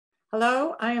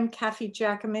Hello, I am Kathy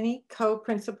Giacomini,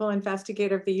 co-principal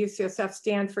investigator of the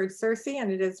UCSF-Stanford CIRSE, and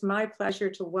it is my pleasure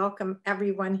to welcome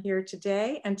everyone here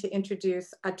today and to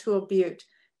introduce Atul Butte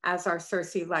as our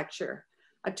CIRSE lecturer.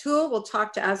 Atul will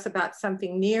talk to us about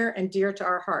something near and dear to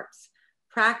our hearts,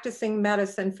 practicing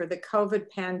medicine for the COVID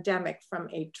pandemic from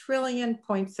a trillion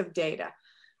points of data.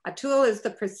 Atul is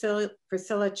the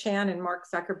Priscilla Chan and Mark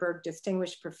Zuckerberg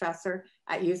Distinguished Professor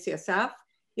at UCSF.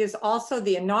 He is also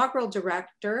the inaugural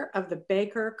director of the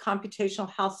Baker Computational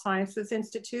Health Sciences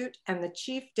Institute and the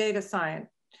chief data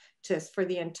scientist for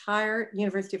the entire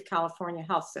University of California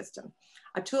health system.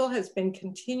 Atul has been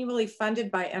continually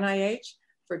funded by NIH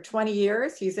for 20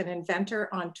 years. He's an inventor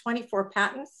on 24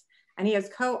 patents, and he has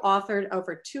co-authored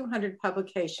over 200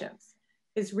 publications.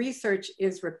 His research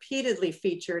is repeatedly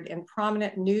featured in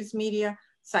prominent news media,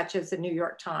 such as the New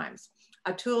York Times.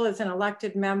 Atul is an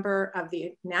elected member of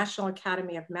the National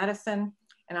Academy of Medicine,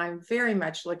 and I'm very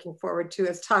much looking forward to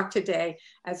his talk today,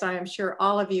 as I am sure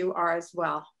all of you are as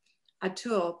well.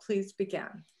 Atul, please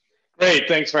begin. Great,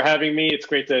 thanks for having me. It's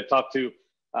great to talk to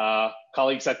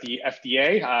colleagues at the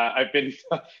FDA. I've been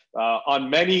on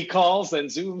many calls and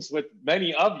Zooms with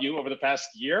many of you over the past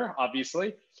year,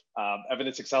 obviously,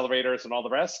 evidence accelerators and all the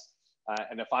rest.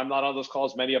 And if I'm not on those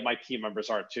calls, many of my team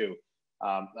members are too.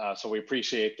 So we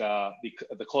appreciate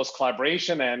the close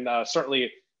collaboration and certainly a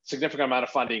significant amount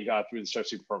of funding through the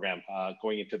CIRSE program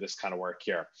going into this kind of work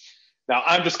here. Now,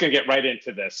 I'm just going to get right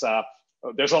into this.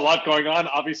 There's a lot going on,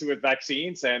 obviously, with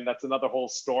vaccines, and that's another whole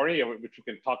story, which we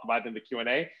can talk about in the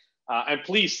Q&A. And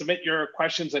please submit your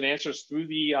questions and answers through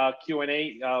the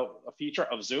Q&A feature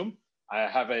of Zoom. I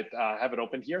have it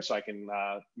open here, so I can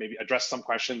maybe address some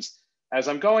questions as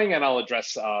I'm going, and I'll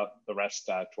address the rest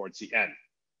towards the end.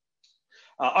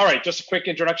 All right, just a quick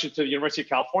introduction to the University of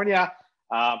California.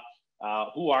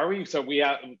 Who are we? So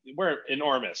we're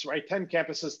enormous, right? 10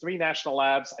 campuses, 3 national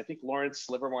labs. I think Lawrence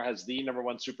Livermore has the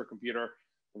 #1 supercomputer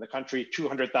in the country,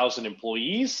 200,000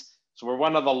 employees. So we're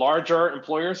one of the larger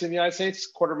employers in the United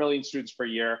States, 250,000 students per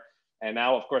year. And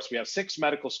now, of course, we have 6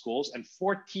 medical schools and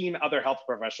 14 other health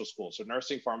professional schools. So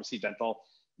nursing, pharmacy, dental,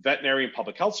 veterinary, and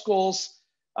public health schools.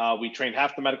 We train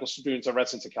half the medical students and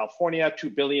residents in California,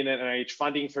 $2 billion in NIH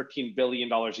funding, $13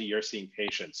 billion a year seeing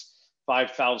patients.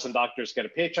 5,000 doctors get a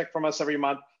paycheck from us every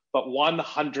month, but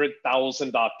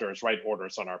 100,000 doctors write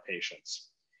orders on our patients.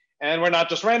 And we're not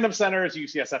just random centers.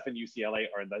 UCSF and UCLA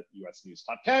are in the US News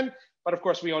Top 10, but of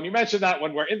course we only mention that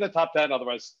when we're in the top 10,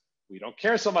 otherwise we don't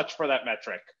care so much for that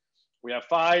metric. We have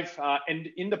 5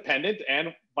 independent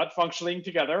but functioning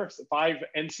together, 5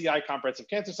 NCI comprehensive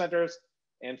cancer centers,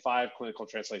 and 5 clinical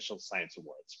translational science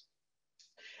awards.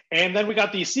 And then we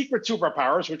got these secret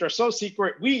superpowers, which are so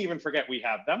secret, we even forget we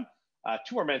have them.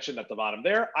 2 are mentioned at the bottom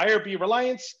there. IRB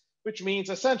reliance, which means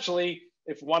essentially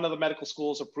if one of the medical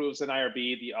schools approves an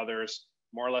IRB, the others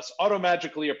more or less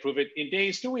auto-magically approve it in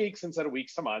days to weeks instead of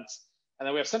weeks to months. And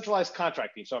then we have centralized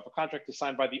contracting. So if a contract is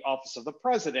signed by the Office of the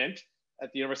President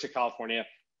at the University of California,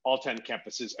 all 10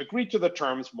 campuses agree to the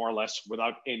terms more or less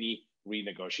without any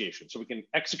renegotiation. So we can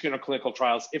execute on clinical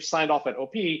trials if signed off at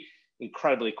OP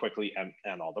incredibly quickly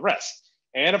and all the rest.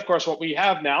 And of course, what we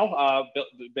have now,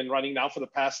 been running now for the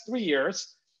past 3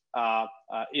 years,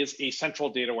 is a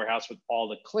central data warehouse with all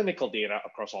the clinical data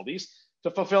across all these to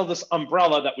fulfill this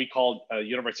umbrella that we call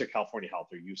University of California Health,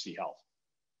 or UC Health.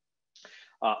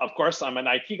 Of course, I'm an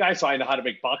IT guy, so I know how to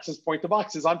make boxes point to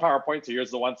boxes on PowerPoint. So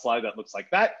here's the one slide that looks like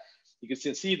that. You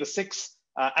can see the 6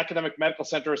 academic medical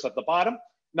centers at the bottom.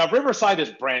 Now, Riverside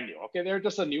is brand new, okay? They're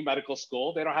just a new medical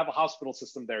school. They don't have a hospital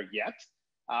system there yet.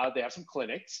 They have some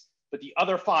clinics, but the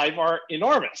other 5 are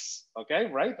enormous, okay,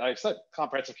 right? I said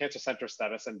comprehensive cancer center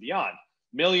status and beyond,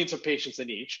 millions of patients in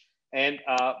each. And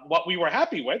what we were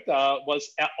happy with was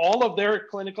all of their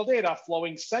clinical data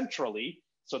flowing centrally.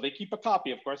 So they keep a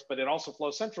copy, of course, but it also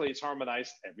flows centrally. It's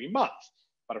harmonized every month.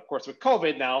 But of course, with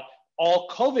COVID now, all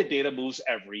COVID data moves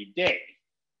every day.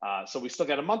 So we still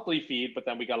get a monthly feed, but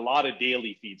then we got a lot of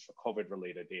daily feeds for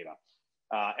COVID-related data.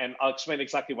 And I'll explain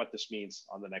exactly what this means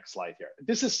on the next slide here.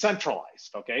 This is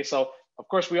centralized, okay? So of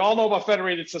course, we all know about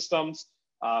federated systems,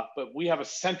 but we have a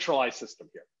centralized system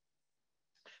here.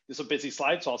 This is a busy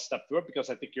slide, so I'll step through it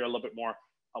because I think you're a little bit more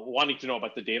wanting to know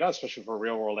about the data, especially for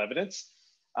real-world evidence.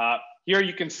 Here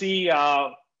you can see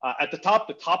at the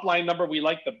top line number we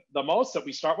like the most that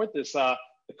we start with is the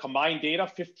combined data,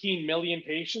 15 million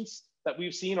patients that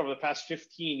we've seen over the past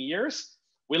 15 years.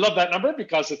 We love that number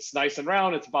because it's nice and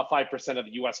round. It's about 5% of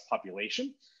the US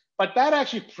population. But that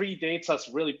actually predates us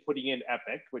really putting in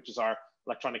EPIC, which is our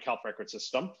electronic health record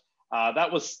system.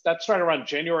 That started around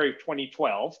January of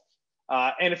 2012.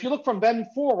 And if you look from then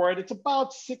forward, it's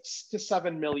about 6 to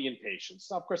 7 million patients.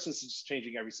 Now, of course, this is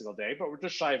changing every single day, but we're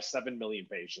just shy of 7 million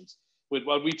patients with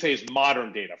what we'd say is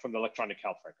modern data from the electronic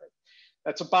health record.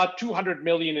 That's about 200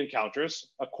 million encounters,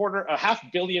 a half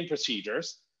billion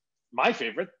procedures, my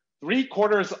favorite,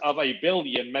 750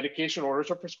 million medication orders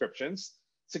or prescriptions,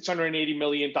 680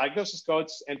 million diagnosis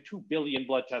codes, and 2 billion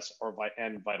blood tests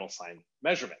and vital sign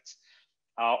measurements.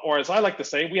 Or as I like to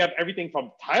say, we have everything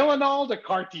from Tylenol to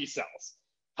CAR T cells.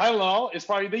 Tylenol is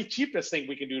probably the cheapest thing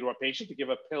we can do to a patient, to give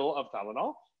a pill of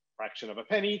Tylenol, fraction of a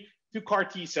penny, to CAR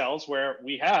T cells, where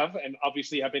we have, and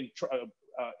obviously have been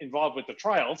involved with the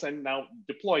trials and now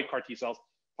deploy CAR T cells,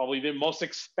 probably the most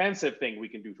expensive thing we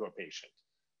can do to a patient.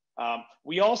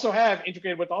 We also have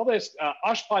integrated with all this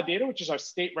OSHPA data, which is our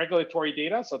state regulatory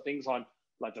data, so things on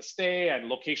length of stay and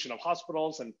location of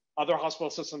hospitals and other hospital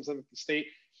systems in the state,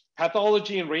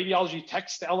 pathology and radiology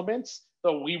text elements.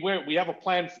 So we have a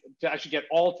plan to actually get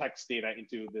all text data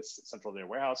into this central data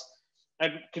warehouse.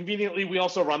 And conveniently, we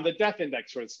also run the death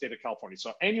index for the state of California.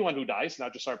 So anyone who dies,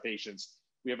 not just our patients,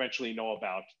 we eventually know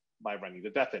about by running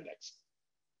the death index.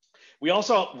 We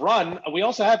also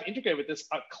have integrated with this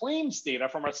claims data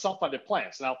from our self-funded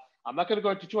plans. Now, I'm not going to go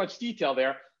into too much detail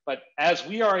there, but as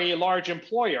we are a large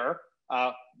employer,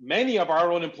 many of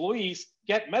our own employees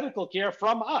get medical care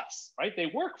from us, right? They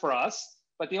work for us,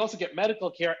 but they also get medical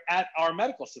care at our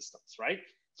medical systems, right?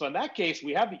 So in that case,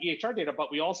 we have the EHR data,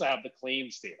 but we also have the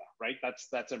claims data, right?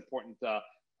 That's an important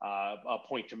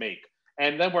point to make.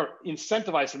 And then we're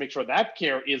incentivized to make sure that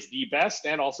care is the best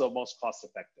and also most cost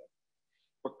effective.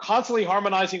 We're constantly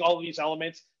harmonizing all of these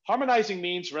elements. Harmonizing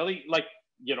means really, like,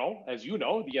 as you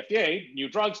know, the FDA, new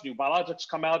drugs, new biologics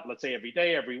come out, let's say every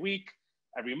day, every week,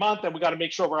 every month, and we got to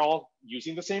make sure we're all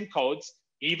using the same codes.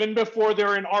 Even before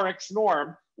they're in RX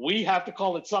norm, we have to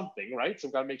call it something, right? So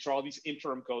we've got to make sure all these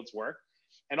interim codes work.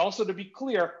 And also, to be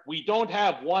clear, we don't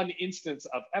have one instance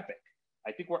of Epic.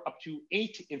 I think we're up to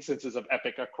 8 instances of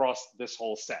Epic across this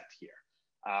whole set here.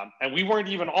 And we weren't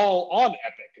even all on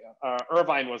Epic.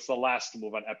 Irvine was the last to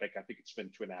move on Epic. I think it's been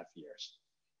 2.5 years.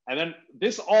 And then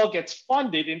this all gets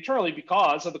funded internally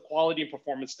because of the quality and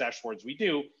performance dashboards we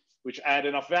do, which add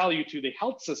enough value to the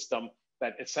health system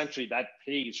that essentially that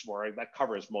pays for it, that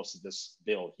covers most of this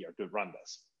bill here to run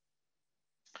this.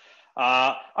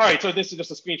 All right, so this is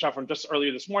just a screenshot from just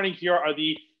earlier this morning. Here are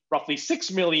the roughly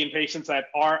 6 million patients that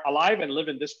are alive and live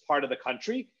in this part of the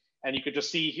country. And you could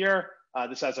just see here,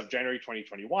 this as of January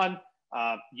 2021,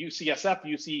 UCSF,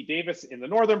 UC Davis in the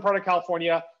northern part of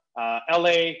California,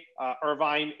 LA,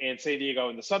 Irvine, and San Diego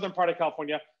in the southern part of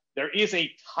California. There is a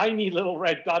tiny little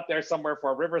red dot there somewhere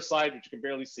for Riverside, which you can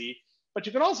barely see. But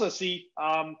you can also see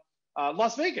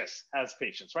Las Vegas has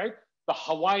patients, right? The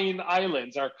Hawaiian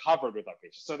Islands are covered with our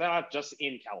patients. So they're not just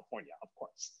in California, of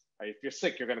course. Right? If you're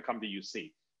sick, you're going to come to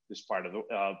UC, this part of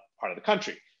the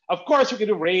country. Of course, we can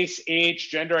do race, age,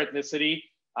 gender, ethnicity.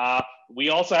 We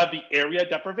also have the area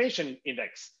deprivation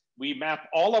index. We map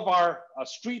all of our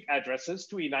street addresses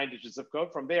to a 9-digit zip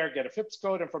code. From there, get a FIPS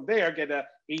code, and from there, get an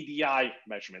ADI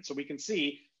measurement. So we can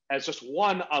see as just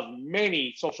one of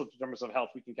many social determinants of health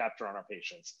we can capture on our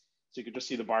patients. So you can just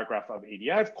see the bar graph of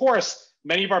ADI. Of course,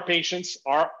 many of our patients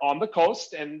are on the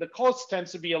coast, and the coast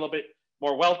tends to be a little bit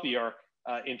more wealthier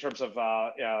in terms of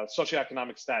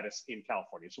socioeconomic status in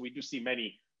California. So we do see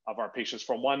many of our patients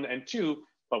from 1 and 2,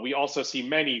 but we also see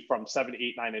many from 7,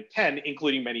 8, 9, and 10,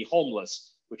 including many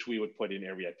homeless, which we would put in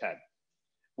area 10.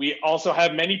 We also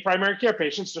have many primary care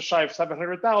patients, just shy of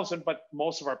 700,000, but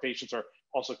most of our patients are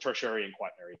also tertiary and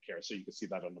quaternary care. So you can see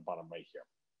that on the bottom right here.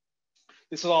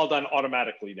 This is all done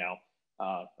automatically now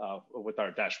with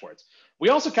our dashboards. We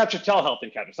also capture telehealth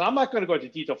encounters. Now, I'm not going to go into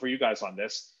detail for you guys on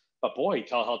this, but boy,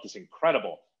 telehealth is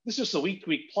incredible. This is a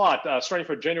week-to-week plot starting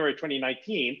from January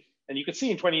 2019. And you can see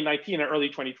in 2019 and early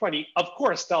 2020, of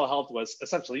course, telehealth was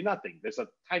essentially nothing. There's a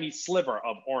tiny sliver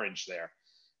of orange there.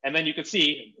 And then you can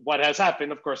see what has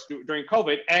happened, of course, during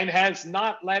COVID and has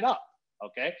not let up,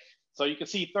 okay? So you can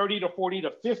see 30 to 40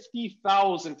 to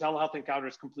 50,000 telehealth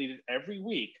encounters completed every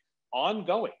week,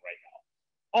 ongoing right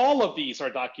now. All of these are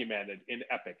documented in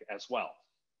Epic as well.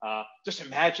 Just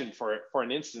imagine, for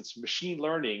an instance, machine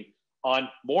learning on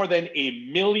more than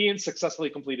 1 million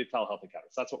successfully completed telehealth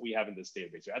encounters. That's what we have in this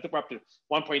database. I think we're up to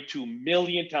 1.2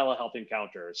 million telehealth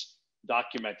encounters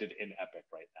documented in Epic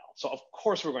right now. So of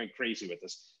course we're going crazy with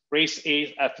this. Race,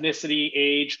 age, ethnicity,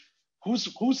 age.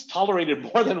 Who's tolerated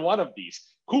more than one of these?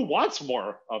 Who wants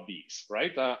more of these,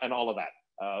 right? And all of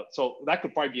that. So that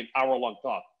could probably be an hour-long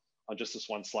talk on just this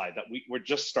one slide that we're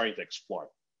just starting to explore.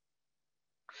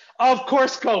 Of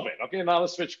course, COVID. Okay, now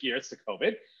let's switch gears to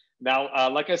COVID.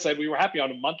 Now, like I said, we were happy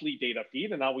on a monthly data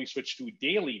feed, and now we switched to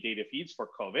daily data feeds for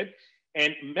COVID.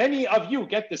 And many of you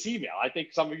get this email. I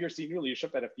think some of your senior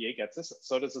leadership at FDA gets this.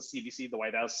 So does the CDC, the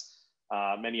White House,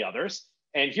 many others.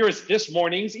 And here's this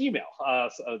morning's email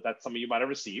that some of you might have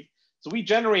received. So we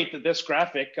generate this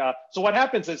graphic. So what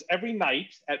happens is every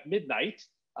night at midnight,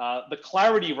 the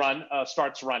Clarity run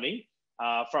starts running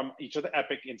from each of the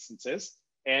Epic instances.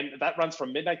 And that runs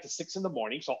from midnight to 6 in the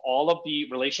morning. So all of the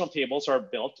relational tables are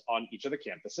built on each of the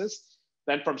campuses.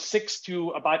 Then from 6 to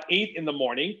about 8 in the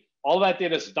morning, all that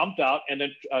data is dumped out and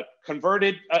then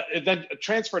converted, then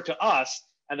transferred to us,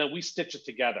 and then we stitch it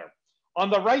together. On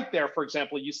the right there, for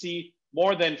example, you see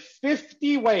more than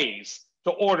 50 ways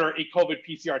to order a COVID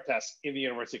PCR test in the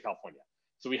University of California.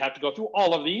 So we have to go through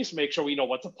all of these, make sure we know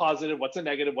what's a positive, what's a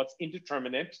negative, what's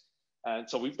indeterminate. And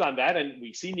so we've done that, and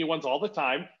we see new ones all the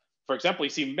time. For example, you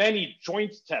see many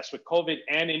joint tests with COVID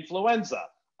and influenza.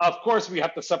 Of course, we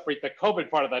have to separate the COVID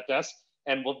part of that test,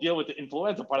 and we'll deal with the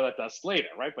influenza part of that test later,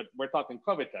 right? But we're talking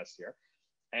COVID tests here.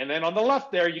 And then on the left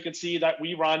there, you can see that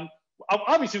we run,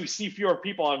 obviously we see fewer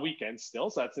people on weekends still,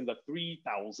 so that's in the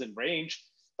 3,000 range,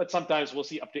 but sometimes we'll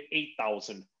see up to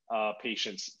 8,000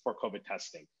 patients for COVID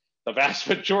testing. The vast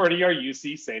majority are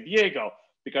UC San Diego,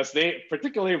 because they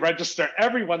particularly register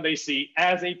everyone they see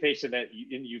as a patient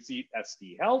in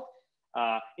UCSD Health,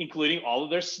 including all of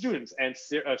their students and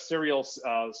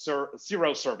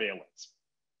serosurveillance.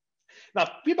 Now,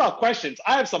 people have questions.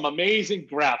 I have some amazing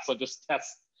graphs on just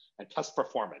tests and test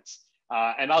performance,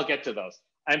 and I'll get to those.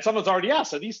 And someone's already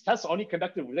asked, are these tests only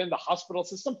conducted within the hospital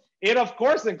system? It, of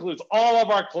course, includes all of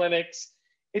our clinics.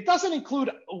 It doesn't include,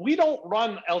 we don't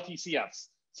run LTCFs.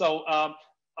 So,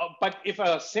 but if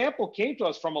a sample came to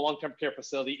us from a long-term care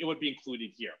facility, it would be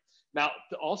included here. Now,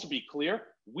 to also be clear,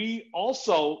 we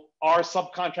also are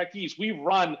subcontractees. We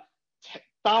run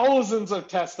thousands of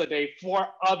tests a day for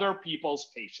other people's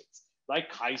patients,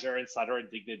 like Kaiser and Sutter and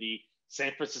Dignity,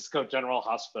 San Francisco General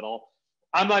Hospital.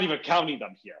 I'm not even counting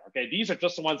them here, okay? These are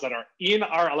just the ones that are in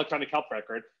our electronic health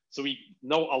record, so we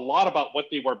know a lot about what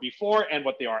they were before and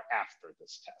what they are after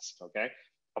this test, okay?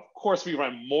 Of course, we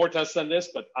run more tests than this,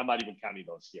 but I'm not even counting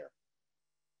those here.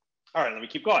 All right, let me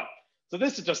keep going. So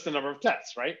this is just the number of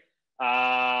tests, right?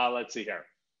 Let's see here.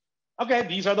 Okay,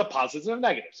 these are the positives and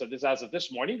negatives. So this, as of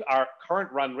this morning, our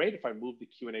current run rate, if I move the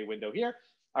Q&A window here,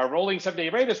 our rolling 7-day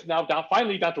rate is now down,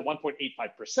 finally down to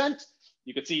 1.85%.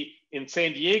 You can see in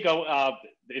San Diego,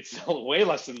 it's way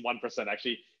less than 1%.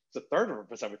 Actually, it's a third of a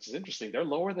percent, which is interesting. They're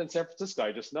lower than San Francisco,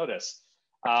 I just noticed.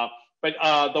 But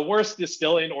the worst is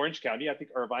still in Orange County, I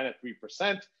think Irvine at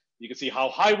 3%. You can see how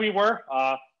high we were.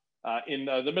 In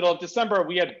the middle of December,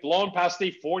 we had blown past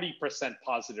a 40%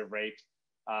 positive rate,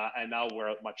 and now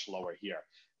we're much lower here.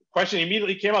 The question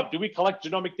immediately came up, do we collect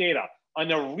genomic data?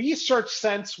 In a research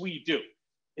sense, we do.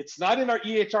 It's not in our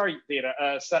EHR data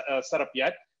setup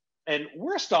yet. And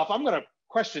worst off, I'm gonna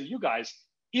question you guys,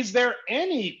 is there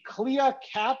any CLIA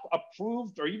CAP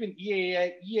approved or even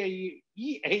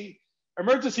EA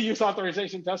emergency use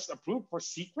authorization tests approved for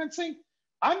sequencing?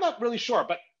 I'm not really sure,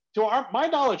 but to my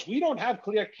knowledge, we don't have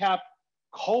CLIA CAP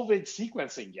COVID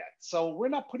sequencing yet. So we're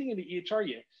not putting in the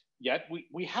EHR yet.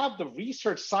 We have the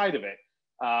research side of it,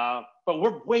 but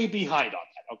we're way behind on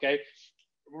that, okay?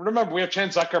 Remember, we have Chan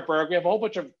Zuckerberg, we have a whole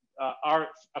bunch of our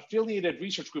affiliated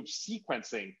research groups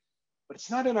sequencing, but it's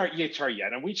not in our EHR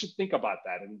yet. And we should think about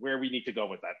that and where we need to go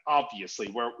with that. Obviously,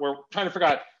 we're trying to figure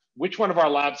out which one of our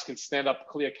labs can stand up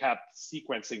CLIA CAP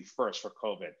sequencing first for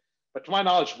COVID. But to my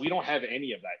knowledge, we don't have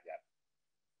any of that yet.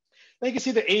 Then you can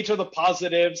see the age of the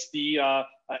positives, the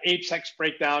age sex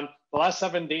breakdown, the last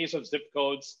 7 days of zip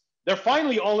codes. They're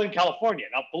finally all in California.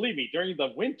 Now, believe me, during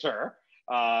the winter,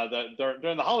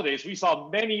 during the holidays, we saw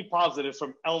many positives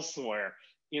from elsewhere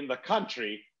in the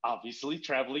country, obviously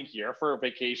traveling here for a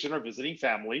vacation or visiting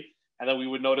family, and then we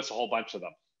would notice a whole bunch of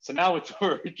them. So now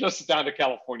we're just down to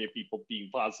California people being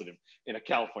positive in a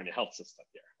California health system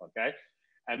here, okay?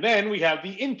 And then we have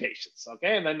the inpatients,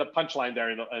 okay? And then the punchline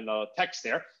there in the text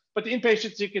there. But the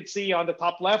inpatients, you can see on the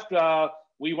top left,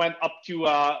 we went up to,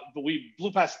 we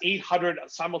blew past 800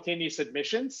 simultaneous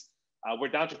admissions. We're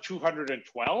down to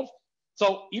 212.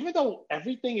 So even though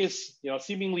everything is,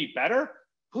 seemingly better,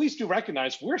 please do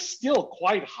recognize we're still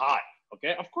quite high,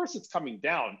 okay? Of course it's coming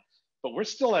down, but we're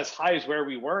still as high as where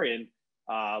we were in,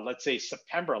 let's say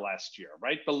September last year,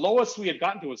 right? The lowest we had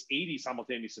gotten to was 80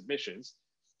 simultaneous admissions.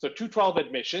 So 212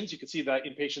 admissions, you can see the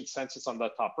inpatient census on the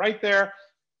top right there.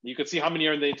 You can see how many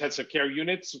are in the intensive care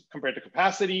units compared to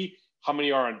capacity, how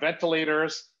many are on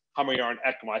ventilators, how many are on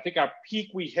ECMO. I think our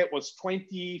peak we hit was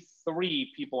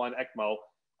 23 people on ECMO.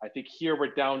 I think here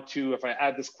we're down to, if I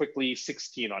add this quickly,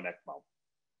 16 on ECMO.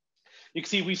 You can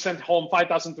see we sent home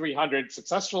 5,300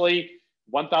 successfully.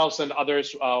 1,000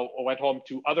 others went home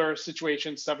to other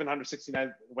situations.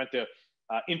 769 went to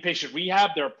inpatient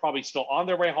rehab. They're probably still on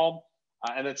their way home.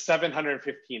 And then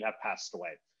 715 have passed away.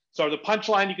 So the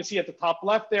punchline you can see at the top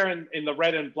left there in the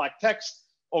red and black text,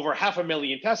 over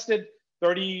 500,000 tested,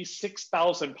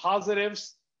 36,000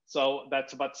 positives. So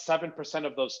that's about 7%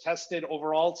 of those tested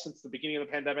overall since the beginning of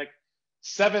the pandemic.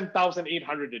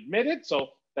 7,800 admitted. So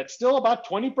that's still about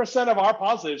 20% of our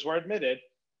positives were admitted.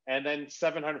 And then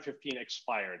 715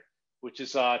 expired, which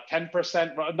is 10%,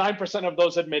 9% of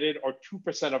those admitted, or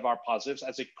 2% of our positives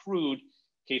as a crude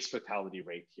case fatality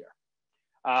rate here.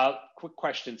 Quick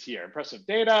questions here. Impressive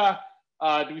data.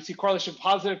 Do we see correlation of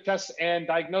positive tests and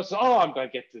diagnosis? Oh, I'm going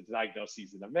to get to the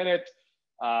diagnoses in a minute.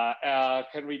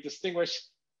 Can we distinguish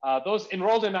those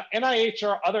enrolled in an NIH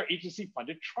or other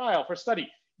agency-funded trial for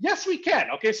study? Yes, we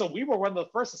can. Okay, so we were one of the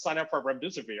first to sign up for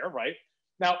remdesivir, right?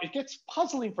 Now, it gets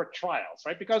puzzling for trials,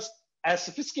 right? Because as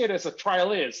sophisticated as a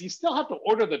trial is, you still have to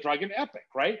order the drug in Epic,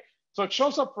 right? So it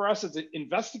shows up for us as an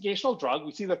investigational drug.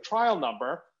 We see the trial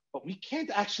number, but we can't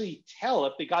actually tell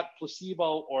if they got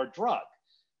placebo or drug.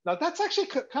 Now, that's actually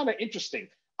kind of interesting.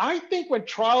 I think when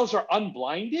trials are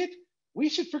unblinded, we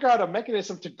should figure out a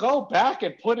mechanism to go back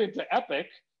and put into Epic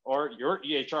or your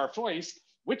EHR of choice,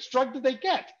 which drug did they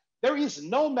get? There is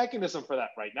no mechanism for that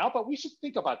right now, but we should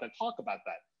think about that, talk about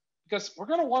that. Because we're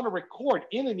going to want to record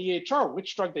in an EHR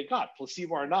which drug they got,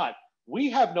 placebo or not. We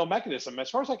have no mechanism.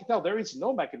 As far as I can tell, there is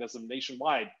no mechanism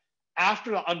nationwide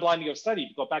after the unblinding of study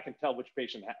to go back and tell which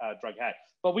patient drug had.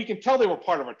 But we can tell they were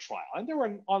part of a trial, and they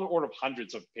were on the order of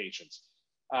hundreds of patients.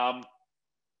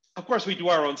 Of course, we do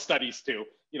our own studies too,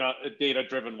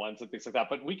 data-driven ones and things like that.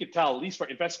 But we could tell, at least for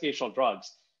investigational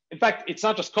drugs. In fact, it's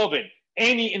not just COVID.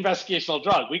 Any investigational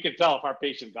drug, we could tell if our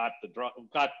patient got the drug,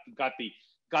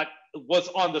 was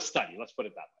on the study. Let's put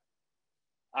it that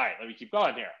way. All right, let me keep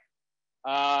going here.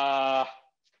 All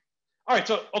right,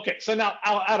 so now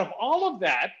out of all of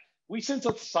that, we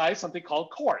synthesized something called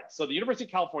CORDS. So the University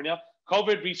of California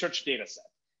COVID Research Data Set.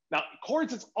 Now,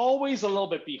 CORDS is always a little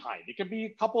bit behind. It can be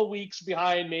a couple of weeks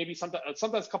behind, maybe sometimes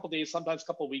a couple of days, sometimes a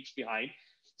couple of weeks behind.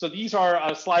 So these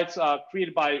are slides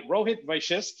created by Rohit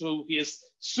Vaishist, who is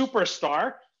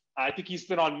superstar. I think he's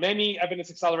been on many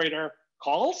Evidence Accelerator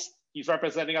calls. He's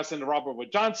representing us in the Robert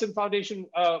Wood Johnson Foundation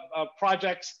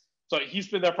projects. So he's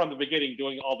been there from the beginning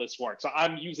doing all this work. So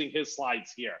I'm using his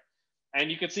slides here.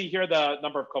 And you can see here the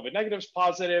number of COVID negatives,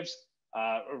 positives,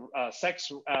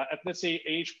 sex, ethnicity,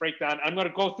 age breakdown. I'm going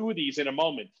to go through these in a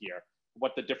moment here,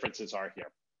 what the differences are here.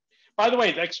 By the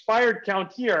way, the expired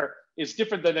count here is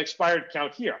different than the expired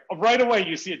count here. Right away,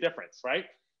 you see a difference, right?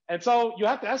 And so you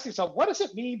have to ask yourself, what does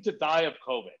it mean to die of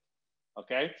COVID?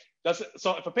 Okay,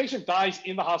 so if a patient dies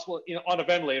in the hospital on a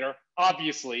ventilator,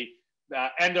 obviously,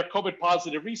 and they're COVID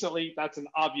positive recently, that's an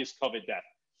obvious COVID death.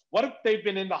 What if they've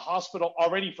been in the hospital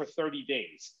already for 30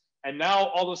 days? And now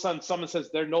all of a sudden someone says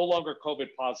they're no longer COVID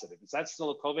positive. Is that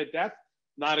still a COVID death?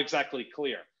 Not exactly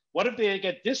clear. What if they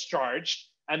get discharged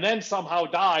and then somehow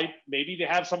die? Maybe they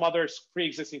have some other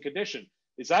pre-existing condition.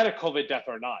 Is that a COVID death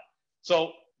or not?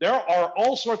 So there are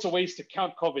all sorts of ways to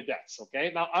count COVID deaths,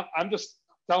 okay? Now, I'm just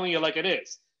telling you like it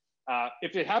is.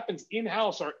 If it happens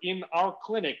in-house or in our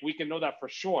clinic, we can know that for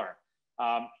sure.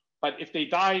 But if they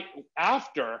die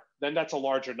after, then that's a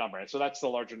larger number. And so that's the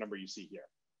larger number you see here.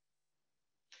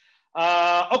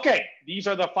 Okay, these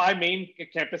are the 5 main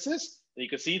campuses. You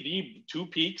can see the 2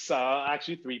 peaks,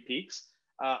 actually 3 peaks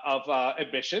of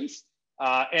admissions.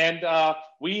 And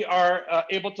we are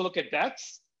able to look at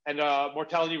deaths and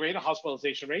mortality rate and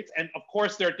hospitalization rates. And of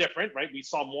course, they're different, right? We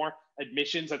saw more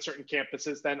admissions at certain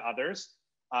campuses than others.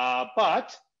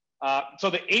 So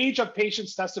the age of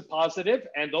patients tested positive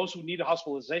and those who needed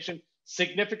hospitalization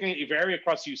significantly vary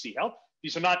across UC Health.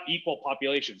 These are not equal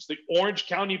populations. The Orange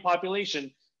County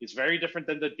population is very different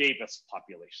than the Davis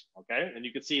population, okay? And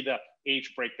you can see the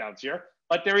age breakdowns here,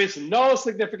 but there is no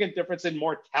significant difference in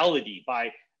mortality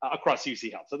by across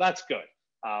UC Health. So that's good,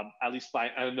 at least by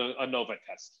a NOVA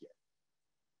test here.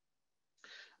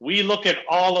 We look at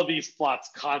all of these plots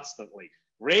constantly.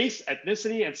 Race,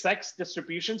 ethnicity, and sex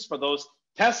distributions for those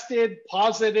tested,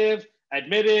 positive,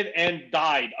 admitted, and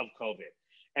died of COVID.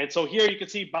 And so here you can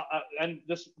see, and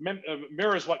this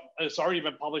mirrors what has already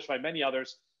been published by many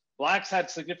others. Blacks had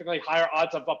significantly higher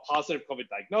odds of a positive COVID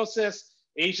diagnosis.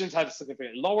 Asians had a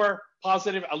significantly lower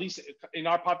positive, at least in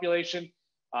our population.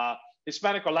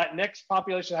 Hispanic or Latinx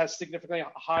population has significantly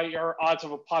higher odds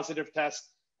of a positive test.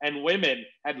 And women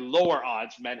had lower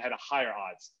odds, men had a higher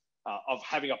odds of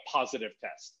having a positive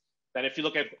test. Then if you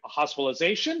look at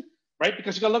hospitalization, right?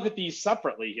 Because you gotta look at these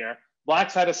separately here.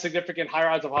 Blacks had a significant higher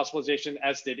odds of hospitalization,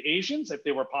 as did Asians if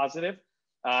they were positive,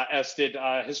 as did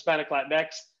Hispanic Latinx,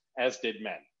 as did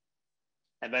men.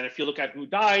 And then if you look at who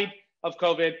died of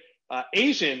COVID,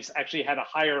 Asians actually had a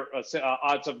higher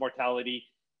odds of mortality,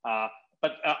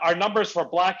 but our numbers for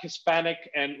Black, Hispanic,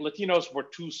 and Latinos were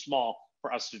too small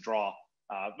for us to draw.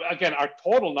 Again, our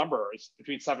total number is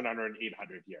between 700 and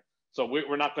 800 here. So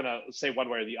we're not going to say one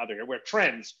way or the other here. We're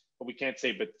trends, but we can't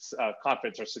say with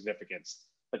confidence or significance.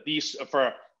 But these,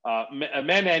 for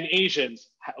men and Asians,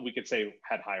 we could say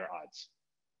had higher odds.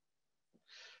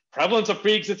 Prevalence of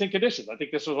pre-existing conditions. I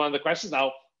think this was one of the questions.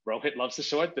 Now, Rohit loves to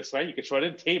show it this way. You can show it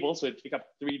in tables, so it'd take up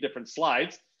 3 different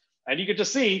slides. And you can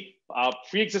just see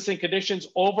pre-existing conditions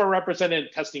overrepresented in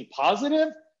testing positive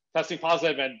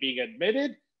and being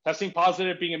admitted, testing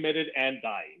positive, being admitted, and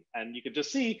dying. And you can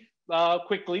just see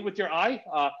quickly with your eye,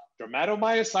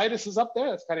 dermatomyositis is up there.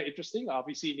 That's kind of interesting.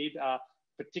 Obviously, you need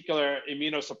particular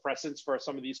immunosuppressants for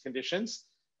some of these conditions.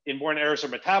 Inborn errors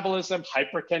of metabolism,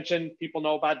 hypertension, people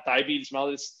know about diabetes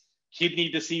mellitus, kidney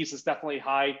disease is definitely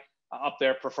high up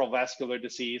there, peripheral vascular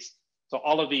disease. So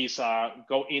all of these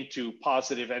go into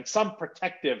positive and some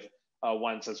protective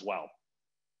ones as well.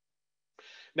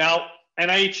 Now,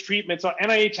 NIH treatment. So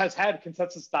NIH has had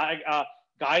consensus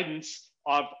guidance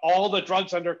of all the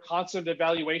drugs under constant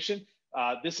evaluation.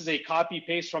 This is a copy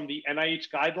paste from the NIH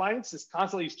guidelines. This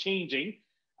constantly is changing.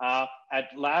 At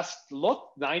last look,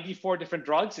 94 different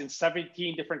drugs in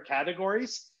 17 different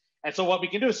categories. And so what we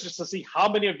can do is just to see how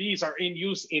many of these are in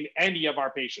use in any of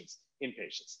our patients,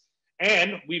 inpatients.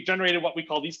 And we've generated what we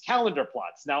call these calendar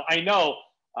plots. Now, I know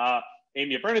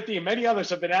Amy Abernathy and many others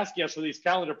have been asking us for these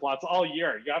calendar plots all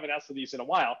year. You haven't asked for these in a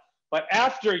while. But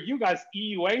after you guys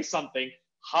EUA something,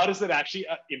 how does it actually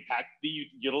impact the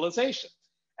utilization?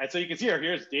 And so you can see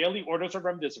here's daily orders of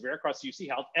remdesivir across UC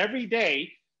Health. Every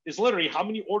day is literally how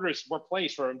many orders were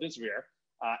placed for remdesivir.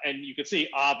 And you can see,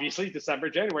 obviously, December,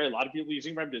 January, a lot of people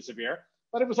using remdesivir,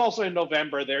 but it was also in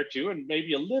November there too, and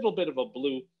maybe a little bit of a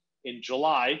blue in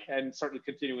July, and certainly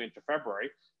continuing into February.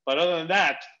 But other than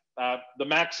that, the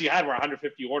max you had were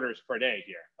 150 orders per day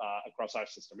here across our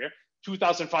system here,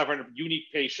 2,500 unique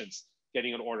patients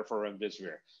getting an order for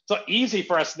remdesivir. So easy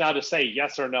for us now to say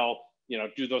yes or no,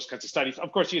 do those kinds of studies.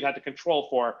 Of course, you'd have to control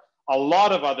for a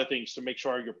lot of other things to make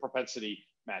sure your propensity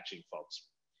matching folks.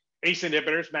 ACE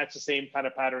inhibitors match the same kind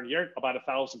of pattern here, about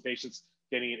 1,000 patients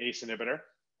getting an ACE inhibitor.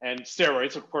 And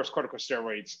steroids, of course,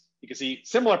 corticosteroids. You can see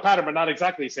similar pattern, but not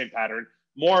exactly the same pattern.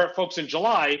 More folks in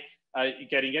July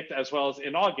getting it, as well as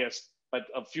in August, but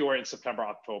fewer in September,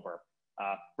 October.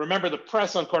 Remember, the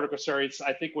press on corticosteroids,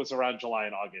 I think, was around July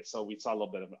and August, so we saw a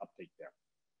little bit of an uptake there.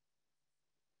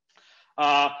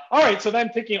 All right, so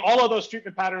then taking all of those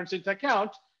treatment patterns into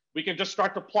account, we can just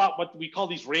start to plot what we call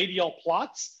these radial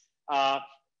plots.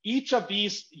 Each of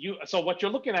these, so what you're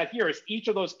looking at here is each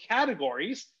of those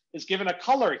categories is given a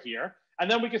color here. And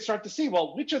then we can start to see,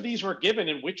 well, which of these were given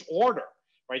in which order,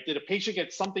 right? Did a patient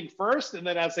get something first, and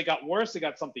then as they got worse, they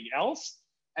got something else?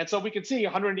 And so we can see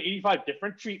 185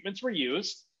 different treatments were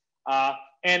used,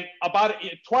 and about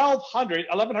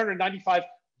 1,195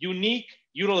 unique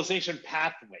utilization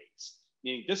pathways.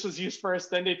 Meaning this was used first,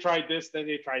 then they tried this, then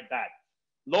they tried that.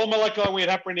 Low molecular weight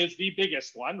heparin is the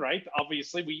biggest one, right?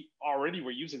 Obviously, we already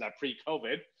were using that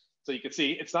pre-COVID. So you can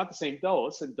see it's not the same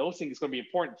dose, and dosing is going to be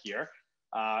important here.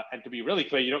 And to be really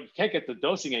clear, you can't get the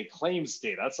dosing and claims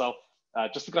data. So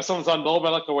just because someone's on low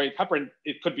molecular weight heparin,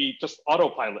 it could be just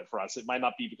autopilot for us. It might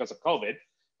not be because of COVID.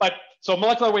 But so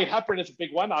molecular weight heparin is a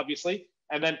big one, obviously.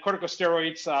 And then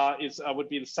corticosteroids would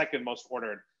be the second most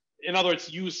ordered. In other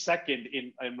words, used second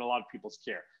in a lot of people's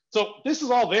care. So this is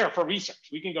all there for research.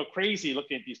 We can go crazy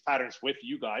looking at these patterns with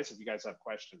you guys if you guys have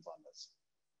questions on this.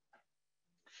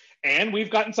 And we've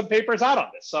gotten some papers out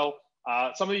on this. So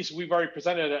some of these we've already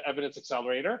presented at Evidence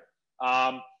Accelerator.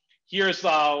 Here's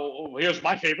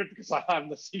my favorite because I'm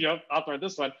the senior author on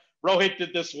this one. Rohit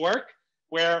did this work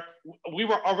where we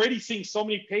were already seeing so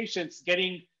many patients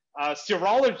getting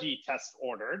serology tests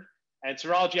ordered. And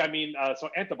serology, I mean, so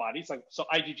antibodies, so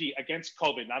IgG against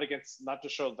COVID, not to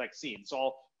show vaccine, so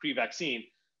all pre-vaccine.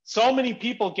 So many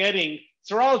people getting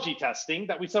serology testing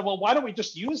that we said, well, why don't we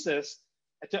just use this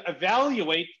to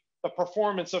evaluate the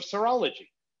performance of serology?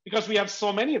 Because we have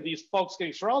so many of these folks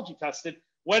getting serology tested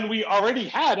when we already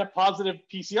had a positive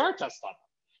PCR test on them.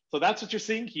 So that's what you're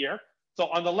seeing here. So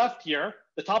on the left here,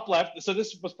 the top left, so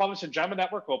this was published in JAMA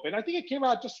Network Open. I think it came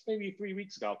out just maybe 3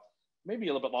 weeks ago, maybe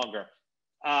a little bit longer.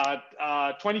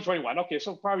 2021, okay,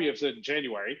 so probably it was in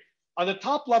January. On the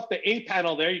top left, the A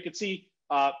panel there, you can see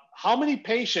how many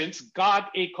patients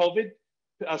got a COVID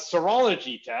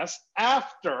serology test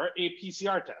after a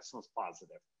PCR test was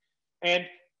positive. And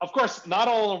Of course, not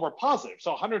all of them were positive.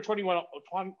 So 121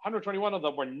 of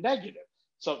them were negative.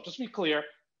 So just to be clear,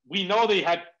 we know they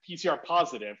had PCR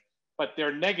positive, but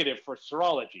they're negative for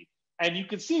serology. And you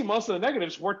can see most of the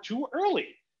negatives were too early.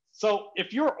 So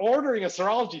if you're ordering a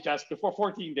serology test before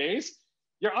 14 days,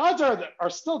 your odds are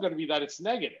still going to be that it's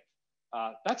negative.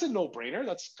 That's a no-brainer.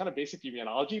 That's kind of basic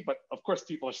immunology, but of course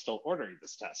people are still ordering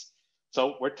this test.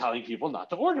 So we're telling people not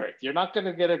to order it. You're not going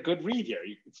to get a good read here.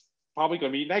 It's probably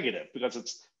going to be negative because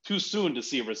it's too soon to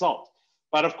see a result.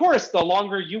 But of course, the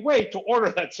longer you wait to order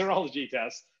that serology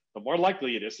test, the more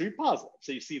likely it is to be positive.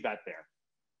 So you see that there.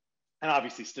 And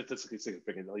obviously statistically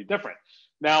significantly different.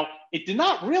 Now, it did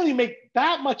not really make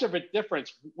that much of a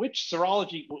difference which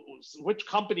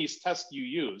company's test you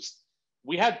used.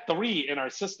 We had 3 in our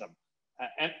system.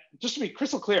 And just to be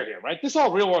crystal clear here, right? This is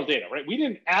all real world data, right? We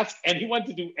didn't ask anyone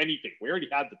to do anything. We already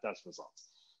had the test results.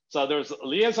 So there was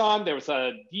Liaison, there was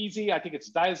a DZ, I think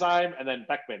it's Diazyme, and then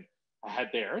Beckman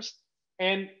had theirs.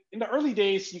 And in the early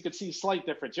days, you could see a slight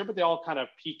difference here, but they all kind of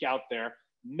peak out there.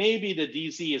 Maybe the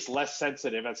DZ is less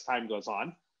sensitive as time goes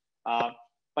on.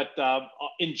 But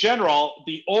in general,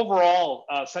 the overall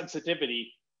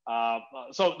sensitivity,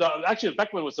 actually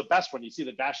Beckman was the best one. You see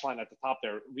the dashed line at the top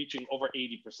there, reaching over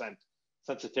 80%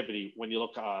 sensitivity when you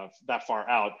look that far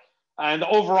out. And the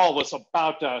overall was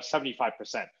about 75%.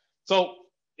 So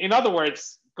in other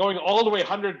words, going all the way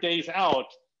 100 days out,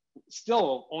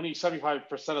 still only 75%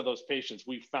 of those patients,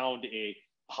 we found a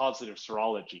positive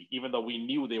serology, even though we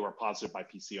knew they were positive by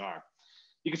PCR.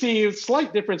 You can see a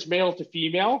slight difference male to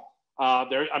female.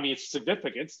 It's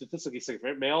significant, statistically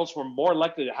significant. Males were more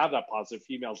likely to have that positive,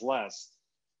 females less.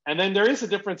 And then there is a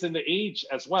difference in the age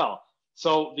as well.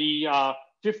 So the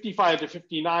 55 to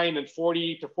 59 and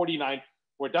 40 to 49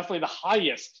 were definitely the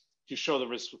highest to show the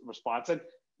response. And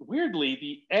weirdly,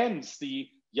 the ends, the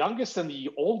youngest and the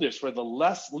oldest, were the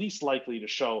least likely to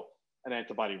show an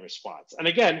antibody response. And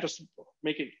again, just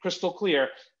make it crystal clear,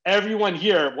 everyone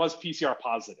here was PCR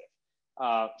positive.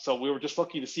 So we were just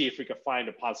looking to see if we could find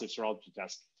a positive serology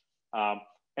test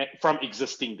from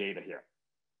existing data here.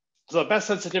 So the best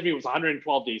sensitivity was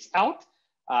 112 days out.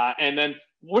 And then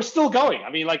we're still going. I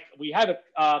mean, like we had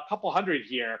a couple hundred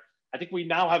here. I think we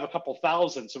now have a couple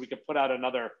thousand, so we could put out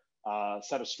another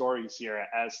set of stories here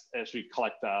as we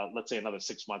collect, let's say, another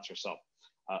 6 months or so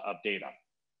of data.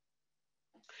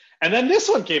 And then this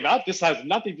one came out. This has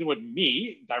nothing to do with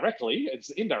me directly,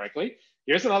 it's indirectly.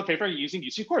 Here's another paper using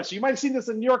UC Quartz. So you might have seen this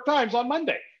in the New York Times on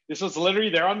Monday. This was literally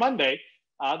there on Monday,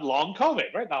 long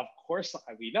COVID, right? Now, of course,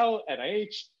 we know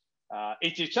NIH,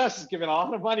 HHS is giving a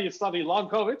lot of money to study long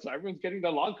COVID. So everyone's getting the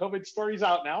long COVID stories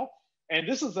out now. And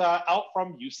this is out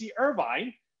from UC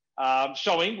Irvine,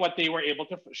 showing what they were able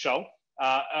to show.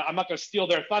 I'm not going to steal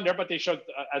their thunder, but they showed,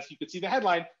 as you can see the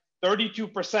headline,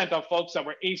 32% of folks that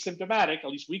were asymptomatic, at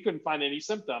least we couldn't find any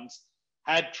symptoms,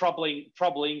 had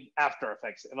troubling after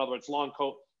effects. In other words, long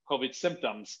COVID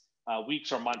symptoms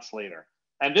weeks or months later.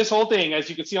 And this whole thing,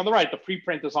 as you can see on the right, the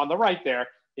preprint is on the right there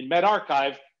in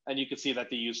medRxiv, and you can see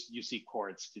that they use UC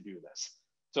Quartz to do this.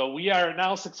 So we are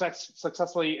now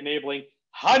successfully enabling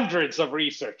hundreds of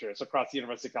researchers across the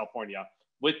University of California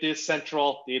with this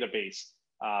central database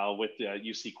with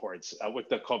UC Quartz, with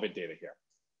the COVID data here.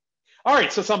 All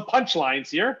right, so some punchlines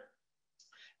here.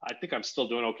 I think I'm still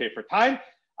doing okay for time.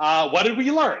 What did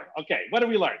we learn? Okay, what did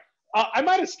we learn? I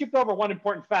might have skipped over one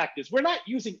important fact is we're not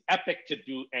using EPIC to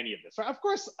do any of this. Right? Of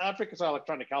course, EPIC is our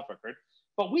electronic health record,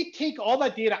 but we take all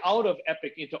that data out of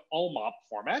EPIC into OMOP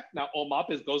format. Now,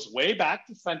 OMOP goes way back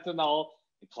to Sentinel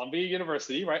and Columbia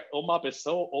University, right? OMOP is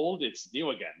so old, it's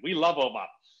new again. We love OMOP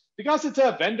because it's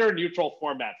a vendor neutral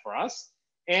format for us.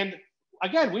 And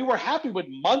again, we were happy with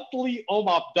monthly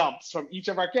OMOP dumps from each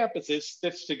of our campuses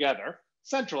stitched together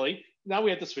centrally. Now we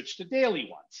had to switch to daily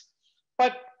ones.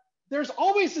 But there's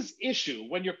always this issue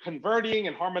when you're converting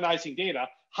and harmonizing data,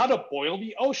 how to boil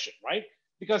the ocean, right?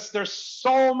 Because there's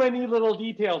so many little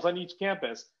details on each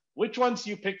campus, which ones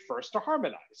you pick first to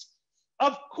harmonize.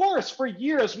 Of course, for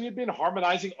years, we had been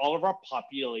harmonizing all of our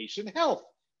population health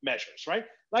measures, right?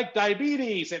 Like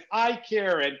diabetes and eye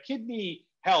care and kidney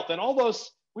health and all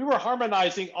those. We were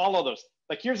harmonizing all of those.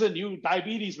 Like here's a new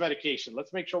diabetes medication.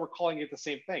 Let's make sure we're calling it the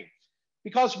same thing.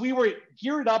 Because we were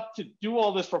geared up to do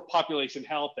all this for population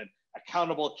health and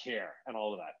accountable care and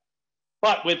all of that.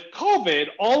 But with COVID,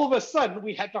 all of a sudden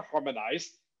we had to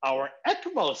harmonize our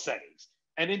ECMO settings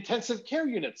and intensive care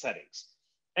unit settings.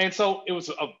 And so it was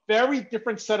a very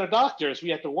different set of doctors we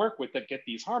had to work with to get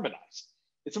these harmonized.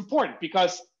 It's important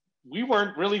because we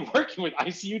weren't really working with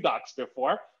ICU docs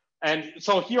before. And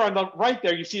so here on the right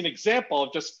there, you see an example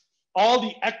of just all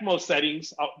the ECMO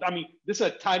settings. I mean, this is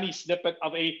a tiny snippet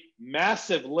of a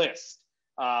massive list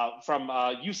from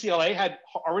UCLA had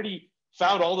already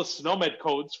found all the SNOMED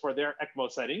codes for their ECMO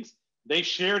settings. They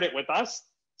shared it with us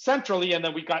centrally, and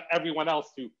then we got everyone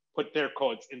else to put their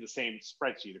codes in the same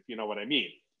spreadsheet, if you know what I mean.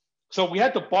 So we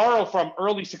had to borrow from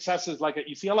early successes like at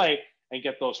UCLA and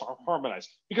get those harmonized,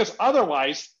 because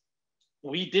otherwise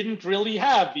we didn't really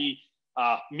have the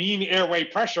mean airway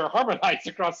pressure harmonized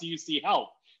across the UC Health.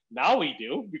 Now we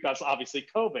do, because obviously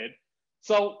COVID.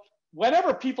 So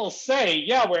whenever people say,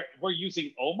 yeah, we're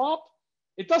using OMOP,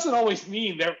 it doesn't always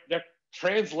mean they're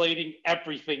translating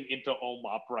everything into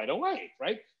OMOP right away,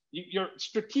 right? You're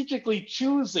strategically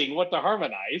choosing what to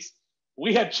harmonize.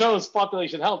 We had chose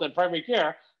population health and primary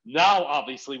care. Now,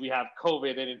 obviously, we have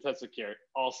COVID and intensive care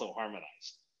also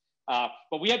harmonized.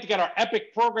 But we had to get our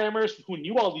EPIC programmers who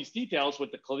knew all these details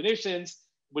with the clinicians,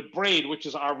 with BRAID, which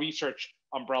is our research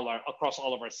umbrella across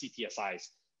all of our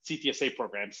CTSA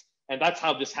programs. And that's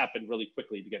how this happened really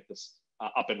quickly to get this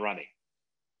up and running.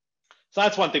 So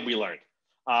that's one thing we learned.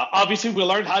 Obviously, we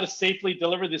learned how to safely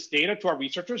deliver this data to our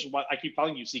researchers, what I keep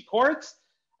calling UC cohorts.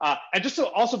 And just to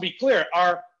also be clear,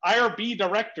 our IRB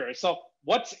director, so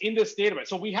what's in this database?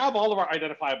 So we have all of our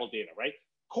identifiable data, right?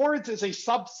 Cohorts is a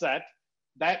subset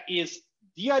that is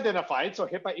de-identified, so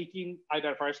HIPAA 18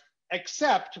 identifiers,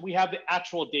 except we have the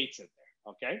actual dates in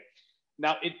there, okay?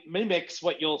 Now, it mimics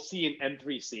what you'll see in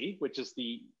N3C, which is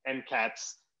the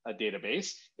NCATS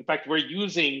database. In fact, we're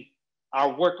using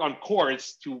our work on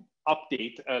cohorts to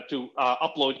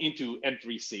upload into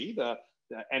N3C, the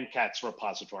NCATS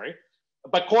repository.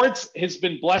 But cohorts has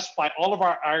been blessed by all of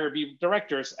our IRB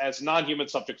directors as non-human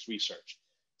subjects research.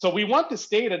 So we want this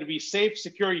data to be safe,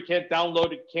 secure. You can't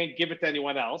download it, can't give it to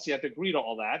anyone else. You have to agree to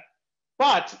all that.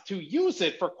 But to use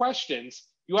it for questions,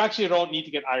 you actually don't need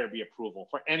to get IRB approval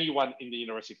for anyone in the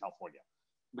University of California,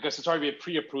 because it's already been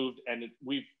pre-approved and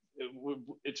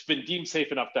it's been deemed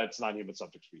safe enough that it's non-human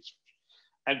subjects research.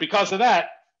 And because of that,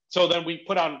 so then we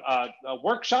put on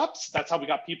workshops. That's how we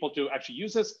got people to actually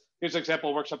use this. Here's an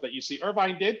example workshop that UC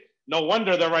Irvine did. No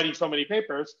wonder they're writing so many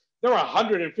papers. There were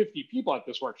 150 people at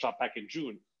this workshop back in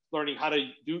June, learning how to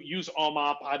use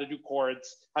OMOP, how to do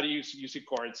chords, how to use UC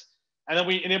chords. And then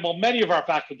we enable many of our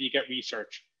faculty to get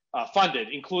research funded,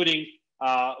 including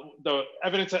the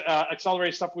evidence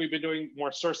accelerated stuff we've been doing, more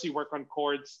CERSI work on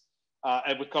chords,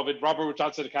 and with COVID, Robert Wood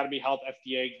Johnson Academy, Health,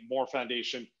 FDA, Moore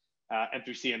Foundation,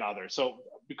 N3C, and others. So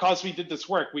because we did this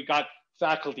work, we got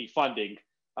faculty funding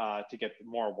to get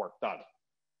more work done.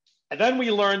 And then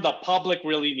we learned the public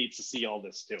really needs to see all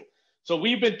this too. So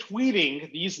we've been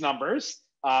tweeting these numbers,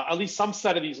 at least some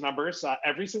set of these numbers,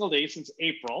 every single day since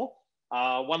April.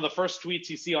 One of the first tweets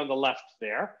you see on the left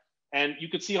there. And you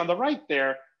can see on the right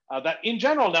there that in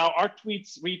general now, our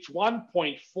tweets reach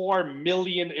 1.4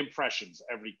 million impressions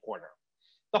every quarter.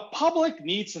 The public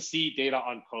needs to see data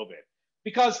on COVID,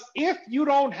 because if you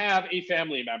don't have a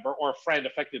family member or a friend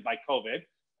affected by COVID,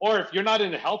 or if you're not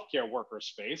in the healthcare worker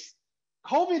space,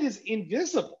 COVID is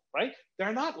invisible, right? There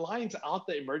are not lines out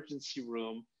the emergency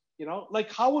room, you know,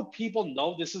 like how would people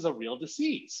know this is a real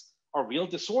disease or real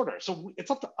disorder? So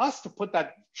it's up to us to put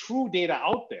that true data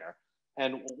out there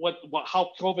and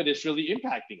how COVID is really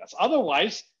impacting us.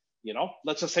 Otherwise, you know,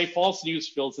 let's just say false news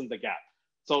fills in the gap.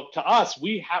 So to us,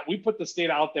 we put this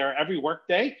data out there every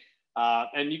workday,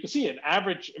 and you can see an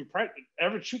average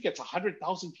tweet gets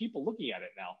 100,000 people looking at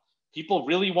it now. People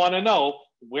really want to know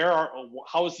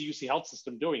how is the UC Health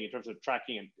system doing in terms of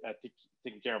tracking and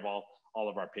taking care of all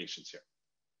of our patients here.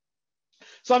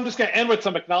 So I'm just going to end with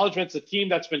some acknowledgements. The team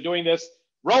that's been doing this,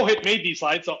 Rohit made these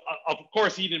slides, so of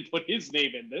course he didn't put his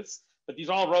name in this, but these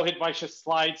are all Rohit Vaishya's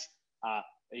slides.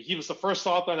 He was the first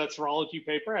author on that serology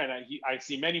paper, and I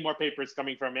see many more papers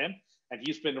coming from him, and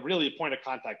he's been really a point of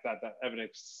contact that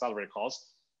evidence accelerator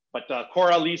calls. But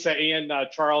Cora, Lisa, Ian,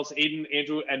 Charles, Aiden,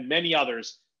 Andrew, and many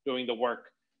others doing the work.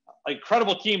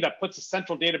 Incredible team that puts a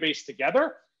central database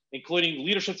together, including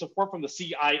leadership support from the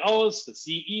CIOs, the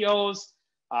CEOs.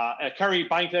 Carrie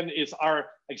Byington is our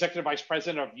Executive Vice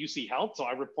President of UC Health, so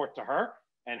I report to her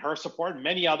and her support,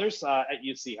 many others at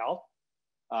UC Health.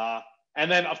 And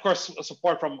then, of course,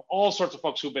 support from all sorts of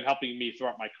folks who've been helping me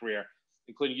throughout my career,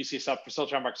 including UCSF, Priscilla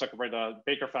Chan, Mark Zuckerberg, the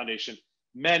Baker Foundation,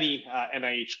 many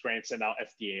NIH grants, and now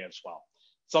FDA as well.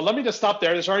 So let me just stop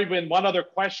there. There's already been one other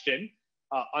question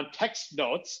on text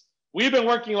notes. We've been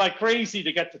working like crazy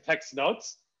to get to text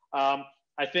notes. I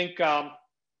think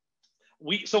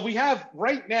we have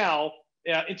right now,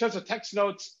 in terms of text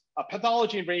notes,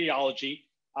 pathology and radiology,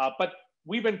 but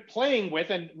we've been playing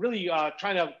with and really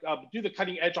trying to do the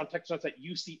cutting edge on text notes at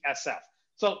UCSF.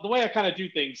 So the way I kind of do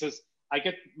things is I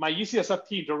get my UCSF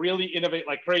team to really innovate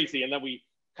like crazy, and then we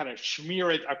kind of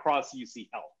smear it across UC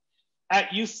Health. At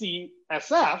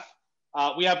UCSF,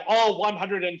 We have all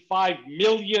 105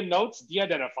 million notes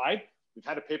de-identified. We've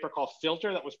had a paper called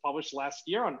Filter that was published last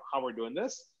year on how we're doing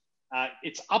this.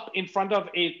 It's up in front of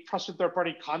a trusted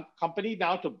third-party company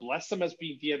now to bless them as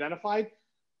being de-identified.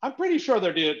 I'm pretty sure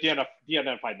they're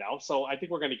de-identified now, so I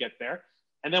think we're going to get there.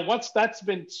 And then once that's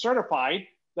been certified,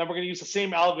 then we're going to use the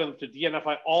same algorithm to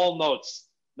de-identify all notes,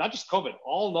 not just COVID,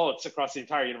 all notes across the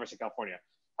entire University of California.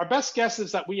 Our best guess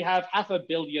is that we have 500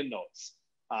 million notes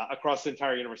across the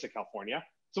entire University of California.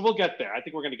 So we'll get there. I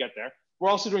think we're going to get there. We're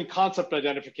also doing concept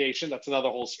identification. That's another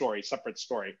whole story, separate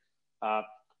story.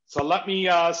 So let me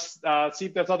see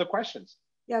if there's other questions.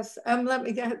 Yes,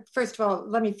 first of all,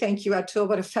 let me thank you, Atul.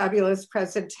 What a fabulous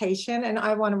presentation. And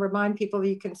I want to remind people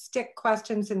you can stick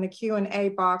questions in the Q&A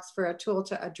box for Atul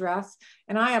to address.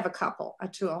 And I have a couple,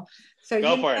 Atul. So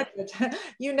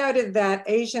you noted that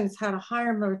Asians had a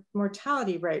higher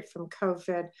mortality rate from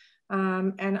COVID.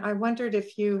 And I wondered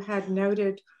if you had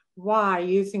noted why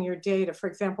using your data. For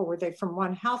example, were they from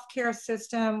one healthcare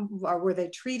system, or were they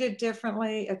treated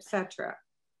differently, et cetera?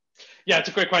 Yeah, it's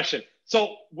a great question.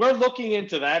 So we're looking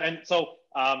into that. And so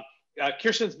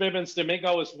Kirsten Bibbins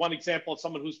Domingo is one example of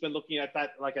someone who's been looking at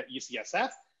that, like at UCSF.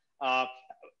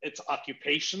 It's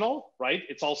occupational, right?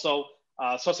 It's also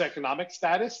socioeconomic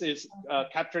status is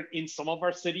captured in some of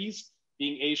our cities,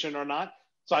 being Asian or not.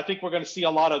 So I think we're going to see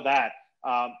a lot of that.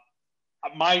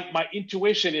 My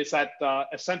intuition is that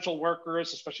essential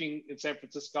workers, especially in San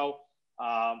Francisco,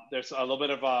 there's a little bit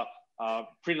of a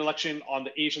predilection on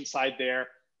the Asian side there.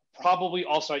 Probably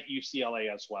also at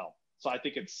UCLA as well. So I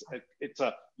think it's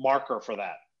a marker for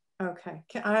that. Okay,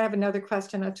 I have another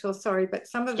question, Atul, sorry, but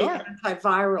some of the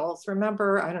antivirals,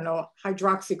 remember, I don't know,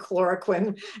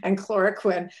 hydroxychloroquine and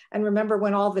chloroquine, and remember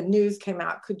when all the news came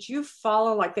out, could you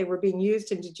follow like they were being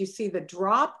used, and did you see the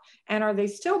drop, and are they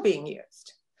still being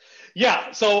used?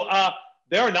 Yeah, so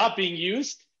they are not being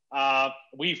used.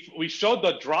 We showed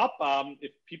the drop.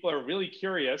 If people are really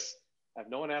curious, if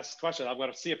no one asks a question, I'm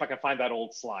going to see if I can find that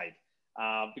old slide,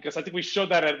 because I think we showed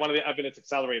that at one of the Evidence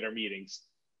Accelerator meetings.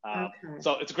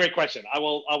 So it's a great question. I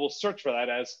will search for that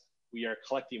as we are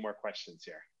collecting more questions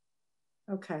here.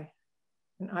 Okay.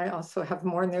 And I also have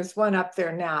more, and there's one up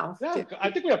there now. Yeah, I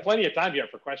think we have plenty of time here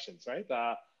for questions, right?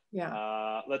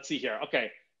 Yeah. Let's see here. Okay.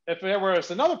 If there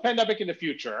was another pandemic in the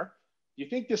future, do you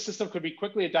think this system could be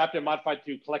quickly adapted and modified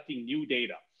to collecting new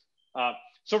data?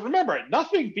 So remember,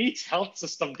 nothing beats health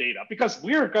system data, because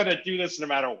we're going to do this no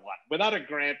matter what. Without a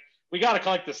grant, we got to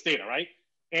collect this data, right?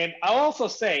 And I'll also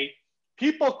say,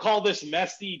 people call this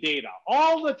messy data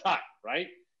all the time, right?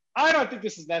 I don't think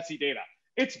this is messy data.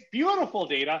 It's beautiful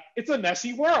data. It's a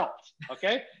messy world,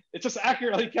 okay? It's just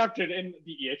accurately captured in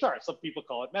the EHR. Some people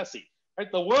call it messy,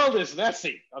 right? The world is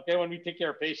messy, okay, when we take care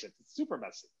of patients. It's super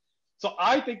messy. So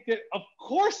I think that, of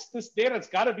course, this data has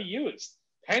got to be used.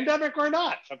 Pandemic or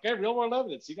not, okay? Real world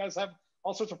evidence. You guys have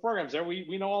all sorts of programs there.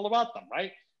 We know all about them,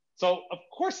 right? So of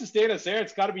course this data is there.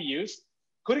 It's got to be used.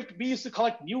 Could it be used to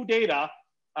collect new data?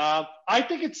 I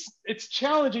think it's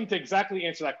challenging to exactly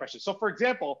answer that question. So for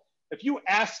example, if you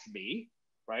ask me,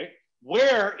 right,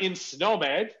 where in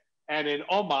SNOMED and in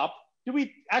OMOP do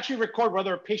we actually record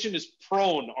whether a patient is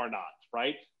prone or not,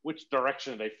 right? Which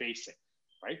direction are they facing,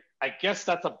 right? I guess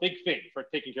that's a big thing for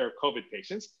taking care of COVID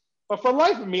patients. But for the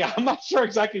life of me, I'm not sure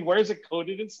exactly where is it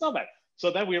coded in SNOMED. So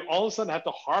then we all of a sudden have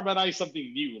to harmonize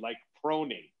something new, like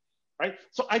proning, right?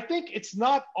 So I think it's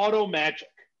not auto magic,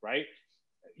 right?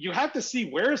 You have to see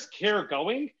where is care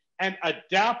going and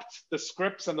adapt the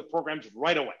scripts and the programs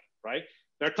right away, right?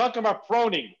 They're talking about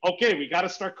proning. Okay, we got to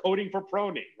start coding for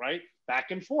proning, right?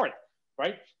 Back and forth,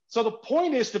 right? So the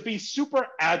point is to be super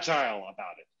agile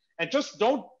about it. And just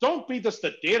don't be just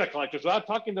the data collectors without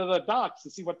talking to the docs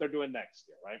to see what they're doing next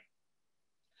here, right?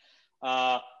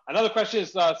 Another question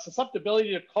is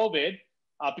susceptibility to COVID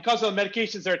because of the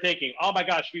medications they're taking. Oh my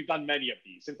gosh, we've done many of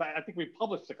these. In fact, I think we've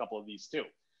published a couple of these too.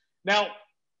 Now,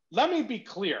 let me be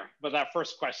clear with that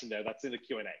first question there that's in the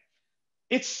Q&A.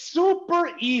 It's super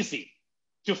easy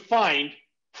to find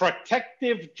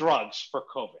protective drugs for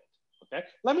COVID, okay?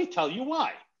 Let me tell you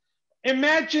why.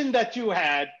 Imagine that you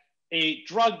had a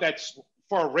drug that's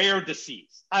for a rare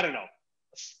disease. I don't know,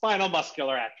 spinal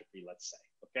muscular atrophy, let's say,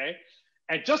 okay?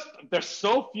 And just, there's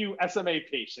so few SMA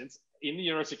patients in the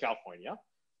University of California,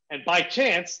 and by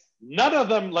chance, none of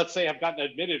them, let's say, have gotten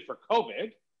admitted for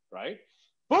COVID, right?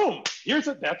 Boom,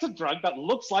 that's a drug that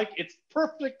looks like it's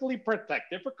perfectly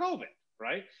protective for COVID,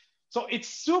 right? So it's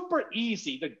super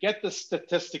easy to get the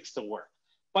statistics to work,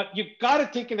 but you've got to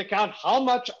take into account how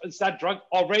much is that drug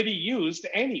already used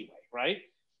anyway, right?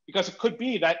 Because it could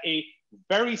be that a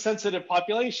very sensitive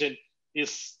population is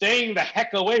staying the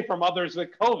heck away from others with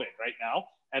COVID right now,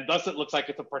 and thus it looks like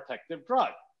it's a protective drug.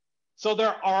 So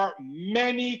there are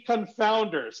many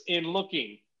confounders in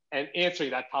looking and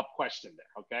answering that top question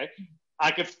there, okay?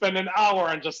 I could spend an hour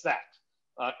on just that.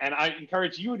 And I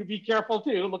encourage you to be careful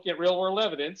too, looking at real world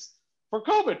evidence for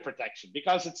COVID protection,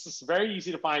 because it's just very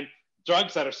easy to find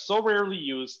drugs that are so rarely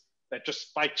used that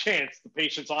just by chance, the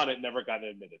patients on it never got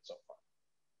admitted so far.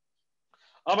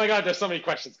 Oh my God, there's so many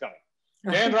questions coming.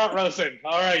 Dan Rosen,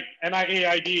 all right,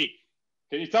 NIAID.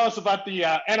 Can you tell us about the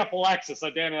anaphylaxis? So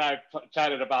Dan and I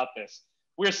chatted about this.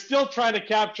 We're still trying to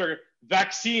capture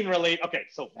vaccine-related, okay,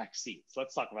 so vaccines.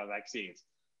 Let's talk about vaccines.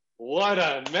 What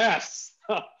a mess.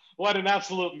 What an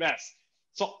absolute mess.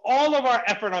 So all of our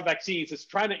effort on vaccines is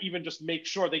trying to even just make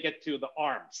sure they get to the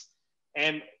arms.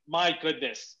 And my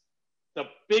goodness, the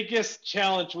biggest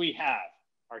challenge we have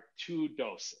are 2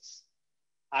 doses.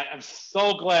 I am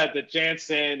so glad that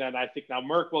Janssen and I think now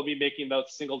Merck will be making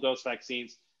those single-dose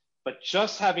vaccines, but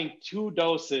just having 2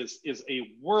 doses is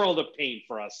a world of pain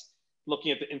for us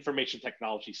looking at the information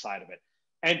technology side of it.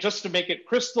 And just to make it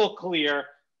crystal clear,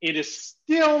 it is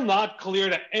still not clear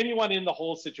to anyone in the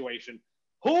whole situation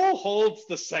who holds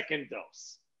the second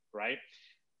dose, right?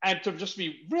 And to just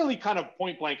be really kind of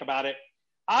point blank about it,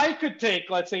 I could take,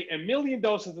 let's say, 1 million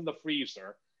doses in the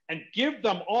freezer and give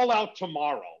them all out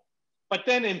tomorrow. But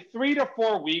then in 3 to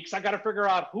 4 weeks, I got to figure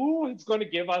out who is going to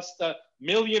give us the 1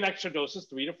 million extra doses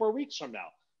 3 to 4 weeks from now.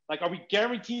 Like, are we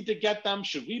guaranteed to get them?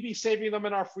 Should we be saving them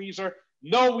in our freezer?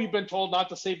 No, we've been told not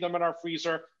to save them in our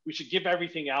freezer. We should give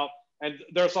everything out. And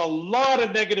there's a lot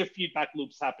of negative feedback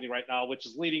loops happening right now, which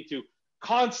is leading to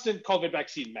constant COVID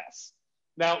vaccine mess.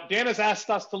 Now, Dan has asked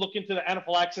us to look into the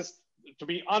anaphylaxis. To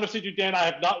be honest with you, Dan, I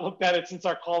have not looked at it since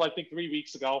our call, I think 3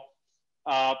 weeks ago.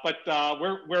 But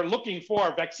we're looking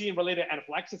for vaccine-related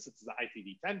anaphylaxis. It's the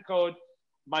ICD-10 code.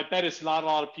 My bet is not a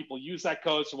lot of people use that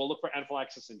code, so we'll look for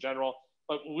anaphylaxis in general.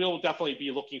 But we'll definitely be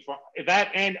looking for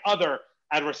that and other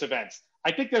adverse events.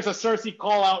 I think there's a CERSI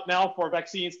call out now for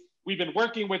vaccines. We've been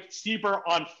working with CBER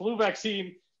on flu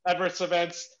vaccine adverse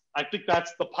events. I think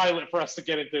that's the pilot for us to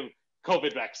get into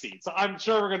COVID vaccine. So I'm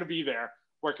sure we're going to be there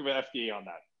working with FDA on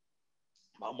that.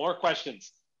 More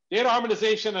questions. Data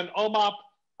harmonization and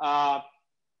OMOP.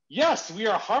 Yes, we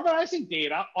are harmonizing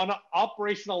data on an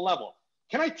operational level.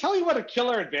 Can I tell you what a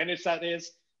killer advantage that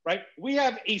is, right? We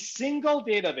have a single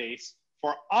database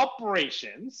for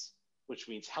operations, which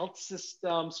means health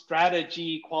systems,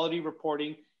 strategy, quality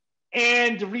reporting,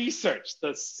 and research,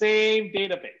 the same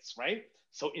database, right?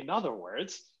 So in other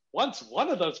words, once one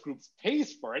of those groups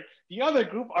pays for it, the other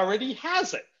group already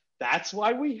has it. That's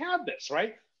why we have this,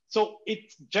 right? So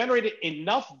it's generated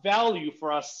enough value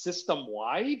for us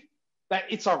system-wide that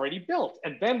it's already built,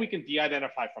 and then we can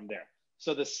de-identify from there.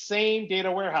 So the same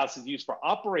data warehouse is used for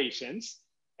operations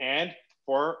and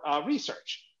for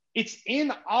research. It's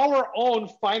in our own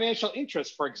financial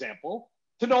interest, for example,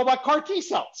 to know about CAR T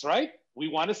cells, right? We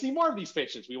want to see more of these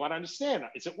patients. We want to understand,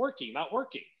 is it working, not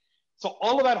working? So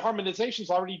all of that harmonization is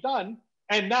already done,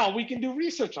 and now we can do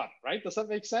research on it, right? Does that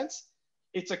make sense?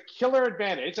 It's a killer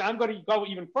advantage. I'm going to go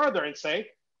even further and say,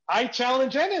 I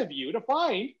challenge any of you to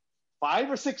find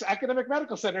 5 or 6 academic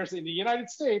medical centers in the United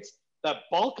States that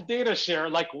bulk data share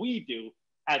like we do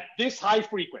at this high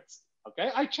frequency,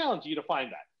 okay? I challenge you to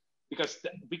find that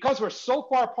because we're so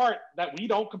far apart that we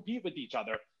don't compete with each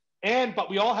other, but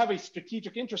we all have a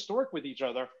strategic interest to work with each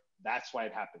other. That's why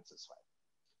it happens this way.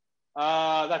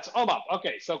 That's OMOP.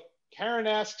 Okay, so Karen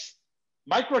asks,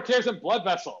 micro tears in blood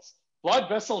vessels, blood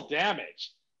vessel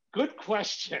damage. Good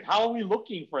question. How are we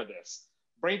looking for this?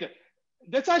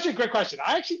 That's actually a great question.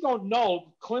 I actually don't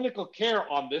know clinical care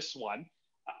on this one.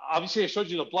 Obviously, I showed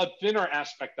you the blood thinner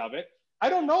aspect of it. I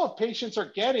don't know if patients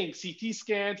are getting CT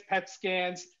scans, PET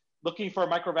scans, looking for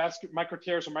micro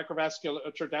tears or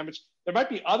microvasculature damage. There might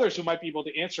be others who might be able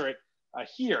to answer it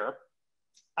here,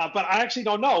 but I actually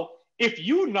don't know. If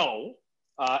you know,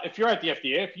 if you're at the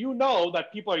FDA, if you know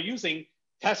that people are using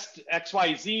test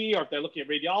XYZ, or if they're looking at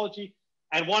radiology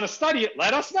and want to study it,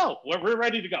 let us know. We're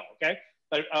ready to go, okay?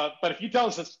 But if you tell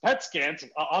us it's PET scans,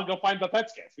 I'll go find the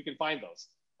PET scans. We can find those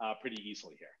pretty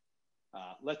easily here.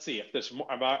 Let's see if there's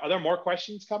more. Are there more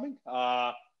questions coming?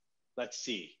 Let's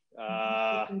see.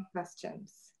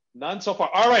 Questions. None so far.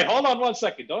 All right, hold on one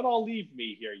second. Don't all leave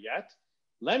me here yet.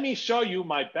 Let me show you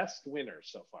my best winners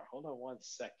so far. Hold on one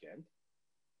second.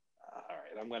 All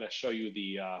right, I'm going to show you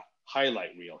the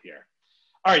highlight reel here.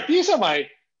 All right, these are my,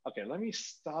 okay, let me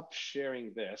stop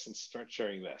sharing this and start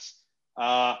sharing this.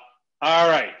 All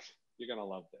right, you're going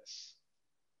to love this.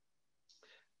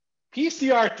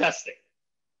 PCR testing.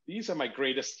 These are my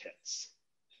greatest hits.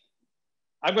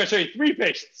 I'm going to show you 3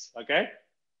 patients, okay?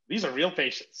 These are real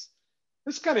patients.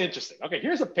 This is kind of interesting. Okay,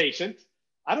 here's a patient.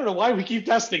 I don't know why we keep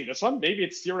testing this one. Maybe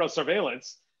it's zero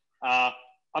surveillance.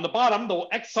 On the bottom,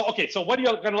 so what are you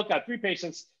going to look at? 3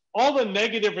 patients. All the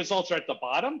negative results are at the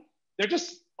bottom. They're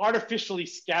just artificially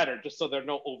scattered just so there are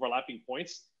no overlapping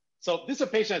points. So this is a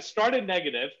patient that started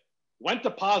negative, went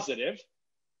to positive,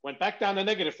 went back down to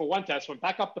negative for 1 test, went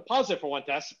back up to positive for 1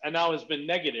 test, and now has been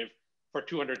negative for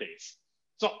 200 days.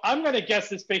 So I'm going to guess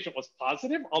this patient was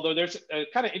positive, although there's a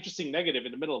kind of interesting negative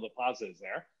in the middle of the positives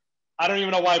there. I don't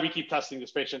even know why we keep testing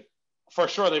this patient. For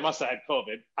sure, they must have had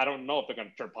COVID. I don't know if they're going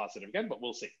to turn positive again, but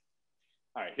we'll see.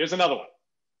 All right, here's another one.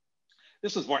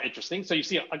 This is more interesting. So you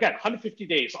see, again, 150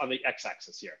 days on the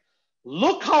x-axis here.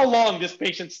 Look how long this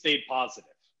patient stayed positive.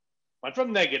 Went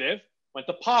from negative, went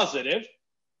to positive,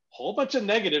 whole bunch of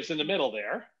negatives in the middle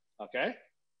there, okay?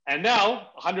 And now,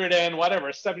 100 and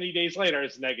whatever, 70 days later,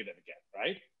 it's negative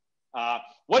again, right?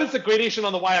 What is the gradation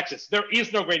on the y-axis? There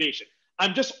is no gradation.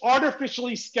 I'm just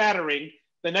artificially scattering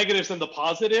the negatives and the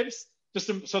positives just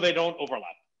so they don't overlap.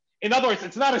 In other words,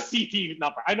 it's not a CT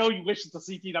number. I know you wish it's a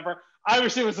CT number. I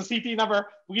wish it was a CT number.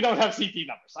 We don't have CT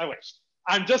numbers. I wish.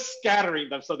 I'm just scattering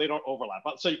them so they don't overlap.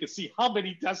 So you can see how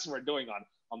many tests we're doing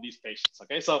on these patients.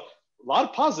 Okay, so a lot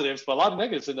of positives, but a lot of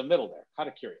negatives in the middle there. Kind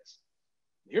of curious.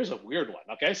 Here's a weird one.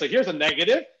 Okay, so here's a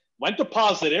negative, went to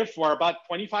positive for about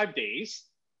 25 days,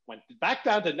 went back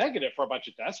down to negative for a bunch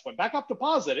of tests, went back up to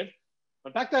positive,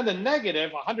 went back down to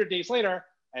negative 100 days later,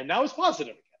 and now it's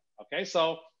positive again. Okay,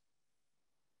 so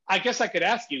I guess I could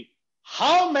ask you,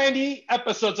 how many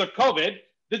episodes of COVID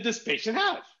did this patient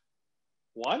have?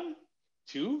 1,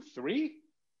 2, 3?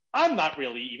 I'm not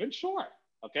really even sure.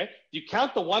 Okay, do you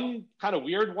count the one kind of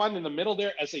weird one in the middle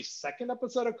there as a second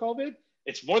episode of COVID?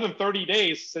 It's more than 30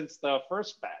 days since the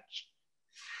first batch.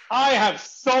 I have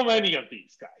so many of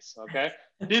these guys, okay?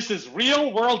 This is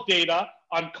real world data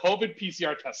on COVID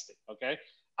PCR testing, okay?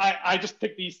 I just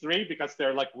picked these 3 because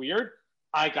they're like weird.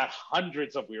 I got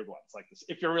hundreds of weird ones like this.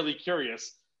 If you're really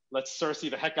curious, let's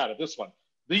Cersei the heck out of this one.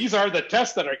 These are the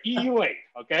tests that are EUA,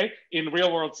 okay, in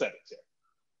real world settings here.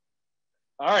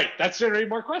 All right, that's generating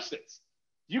more questions.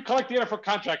 Do you collect data for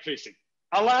contact tracing?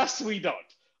 Alas, we don't.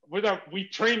 We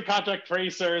train contact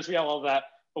tracers, we have all that,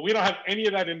 but we don't have any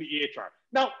of that in the EHR.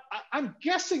 Now, I'm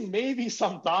guessing maybe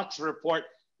some docs report,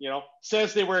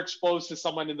 says they were exposed to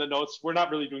someone in the notes. We're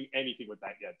not really doing anything with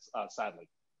that yet, sadly.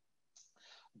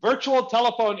 Virtual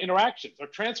telephone interactions. Are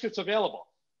transcripts available?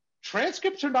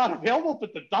 Transcripts are not available,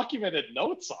 but the documented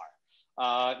notes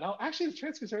are. Now, actually, the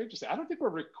transcripts are interesting. I don't think we're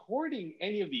recording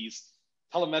any of these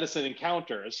telemedicine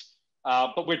encounters,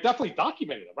 but we're definitely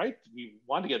documenting them, right? We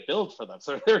want to get billed for them.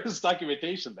 So there is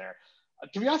documentation there.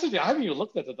 To be honest with you, I haven't even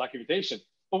looked at the documentation.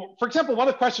 But for example, one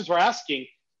of the questions we're asking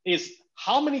is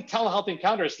how many telehealth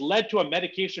encounters led to a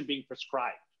medication being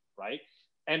prescribed, right?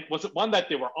 And was it one that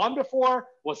they were on before?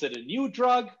 Was it a new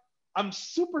drug? I'm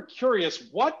super curious,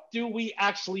 what do we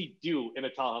actually do in a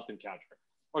telehealth encounter?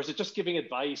 Or is it just giving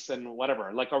advice and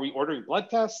whatever? Like, are we ordering blood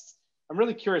tests? I'm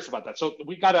really curious about that. So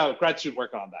we got a grad student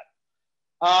working on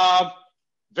that.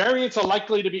 Variants are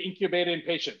likely to be incubated in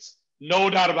patients. No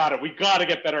doubt about it. We got to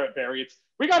get better at variants.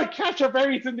 We got to capture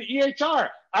variants in the EHR.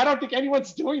 I don't think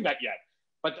anyone's doing that yet.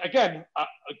 But again,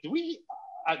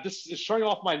 this is showing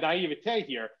off my naivete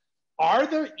here. Are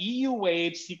there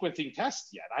EUA sequencing tests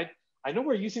yet? I know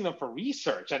we're using them for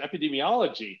research and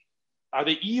epidemiology. Are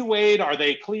they EUA? Are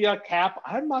they CLIA, CAP?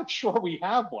 I'm not sure we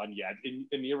have one yet in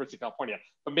the University of California,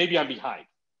 but maybe I'm behind.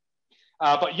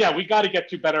 But yeah, we got to get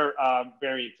to better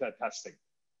variant testing.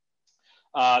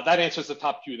 That answers the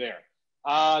top 2 there.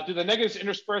 Do the negatives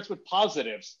intersperse with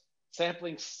positives?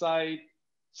 Sampling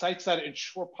sites that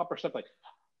ensure proper sampling.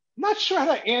 I'm not sure how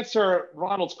to answer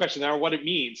Ronald's question there or what it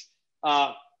means.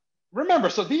 Remember,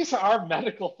 so these are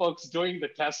medical folks doing the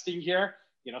testing here.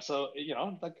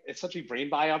 Like essentially brain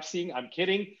biopsying. I'm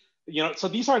kidding. So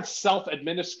these aren't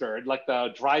self-administered like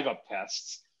the drive-up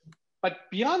tests. But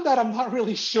beyond that, I'm not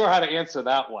really sure how to answer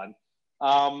that one.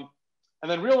 And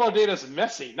then real world data is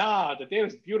messy. Nah, the data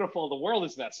is beautiful. The world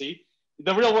is messy.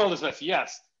 The real world is messy,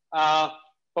 yes.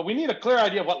 But we need a clear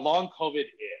idea of what long COVID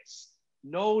is.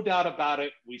 No doubt about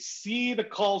it. We see the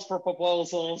calls for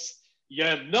proposals.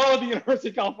 The University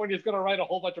of California is going to write a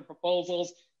whole bunch of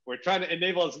proposals. We're trying to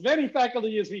enable as many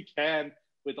faculty as we can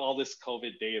with all this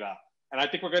COVID data. And I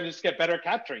think we're going to just get better at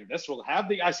capturing this. We'll have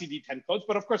the ICD-10 codes,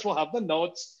 but of course we'll have the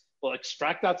notes. We'll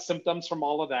extract out symptoms from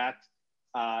all of that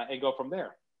and go from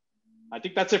there. I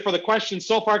think that's it for the questions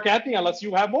so far, Kathy, unless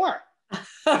you have more.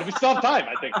 And we still have time,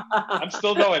 I think. I'm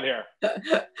still going here.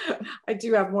 I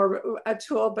do have more,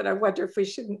 Atul, but I wonder if we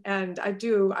shouldn't end. I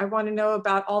want to know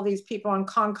about all these people on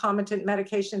concomitant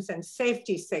medications and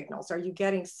safety signals. Are you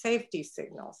getting safety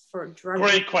signals for drug?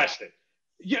 Great question.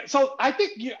 Yeah, so I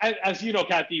think, as you know,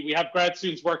 Kathy, we have grad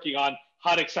students working on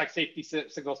how to extract safety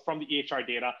signals from the EHR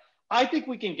data. I think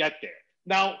we can get there.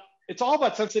 Now, it's all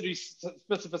about sensitivity,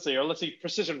 specificity, or let's say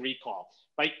precision recall,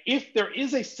 right? If there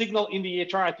is a signal in the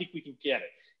EHR, I think we can get it.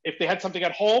 If they had something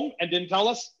at home and didn't tell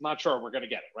us, not sure we're going to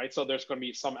get it, right? So there's going to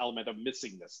be some element of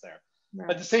missingness there. Right.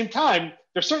 But at the same time,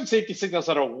 there's certain safety signals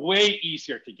that are way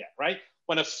easier to get, right?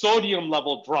 When a sodium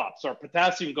level drops or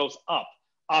potassium goes up,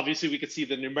 obviously we could see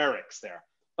the numerics there.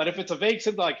 But if it's a vague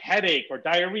symptom like headache or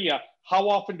diarrhea, how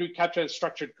often do we capture that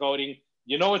structured coding?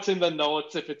 You know it's in the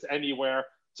notes if it's anywhere.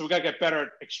 So we got to get better at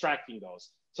extracting those.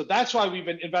 So that's why we've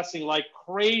been investing like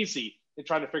crazy in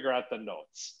trying to figure out the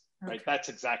notes, right? Okay. That's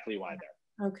exactly why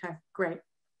there. Okay, great.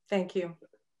 Thank you.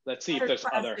 Let's see if there's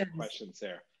other questions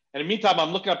there. And in the meantime,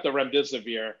 I'm looking up the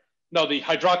remdesivir. No, the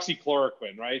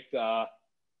hydroxychloroquine, right?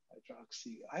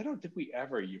 I don't think we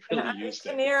ever really used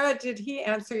it. Kanira, did he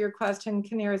answer your question?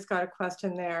 Kanira's got a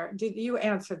question there. Did you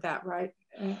answer that, right?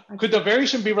 Could the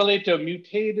variation be related to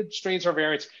mutated strains or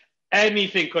variants?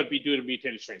 Anything could be due to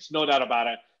mutated strains, no doubt about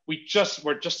it.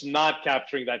 We're just not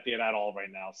capturing that data at all right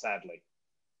now, sadly.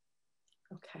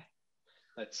 Okay.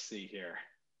 Let's see here.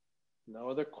 No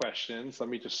other questions. Let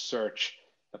me just search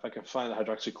if I can find the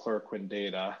hydroxychloroquine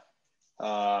data.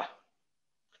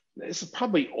 This is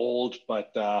probably old,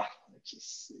 but let's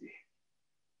just see.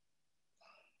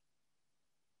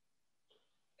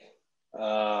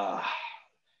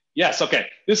 Yes, okay.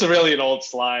 This is really an old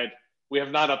slide. We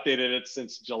have not updated it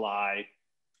since July,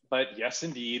 but yes,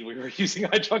 indeed, we were using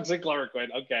hydroxychloroquine.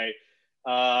 Okay,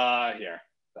 here.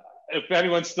 If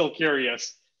anyone's still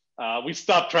curious, we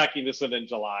stopped tracking this one in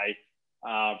July.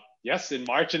 Yes, in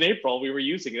March and April, we were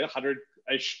using it,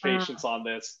 100-ish patients on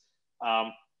this.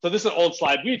 So this is an old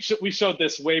slide. We showed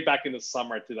this way back in the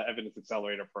summer to the Evidence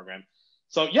Accelerator program.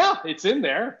 So yeah, it's in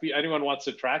there if anyone wants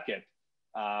to track it.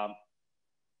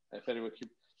 If anyone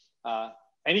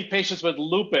any patients with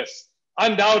lupus,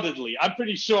 undoubtedly, I'm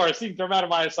pretty sure, seeing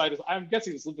dermatomyositis, I'm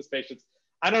guessing it's lupus patients.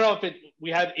 I don't know if we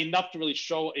had enough to really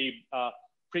show a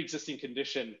pre-existing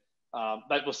condition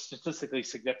that was statistically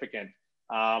significant.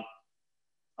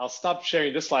 I'll stop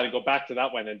sharing this slide and go back to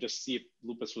that one and just see if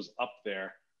lupus was up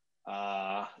there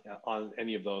on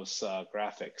any of those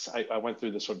graphics. I went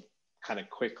through this one kind of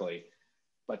quickly,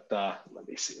 but let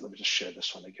me see. Let me just share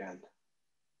this one again.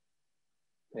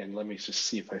 And let me just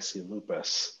see if I see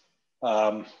lupus.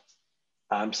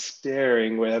 I'm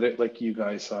staring at it like you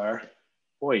guys are.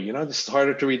 Boy, you know, this is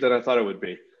harder to read than I thought it would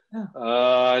be.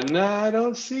 Oh. No, I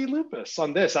don't see lupus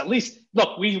on this. At least,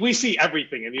 look, we see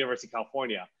everything in the University of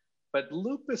California, but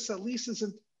lupus at least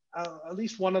isn't, at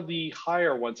least one of the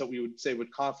higher ones that we would say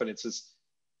with confidence is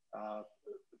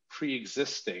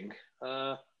pre-existing.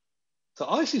 So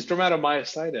all I see is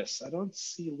dermatomyositis. I don't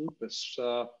see lupus.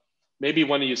 Maybe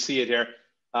when you see it here,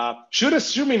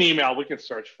 shoot me an email. We can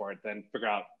search for it, then figure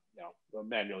out, you know,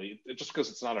 manually. Just because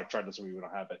it's not our chart doesn't mean we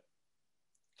don't have it.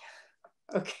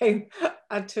 Okay,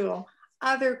 Atul.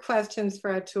 Other questions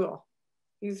for Atul?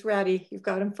 He's ready. You've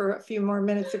got him for a few more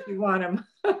minutes if you want him.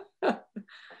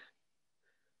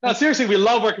 No, seriously, we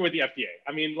love working with the FDA.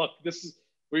 I mean, look,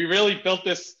 we really built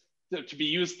this to be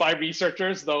used by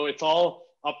researchers, though it's all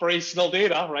operational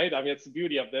data, right? I mean, it's the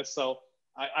beauty of this. So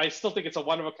I still think it's a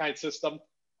one-of-a-kind system.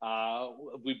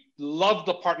 We love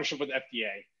the partnership with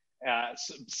FDA,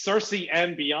 CERSI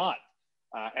and beyond,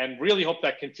 and really hope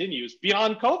that continues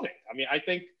beyond COVID. I mean, I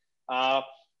think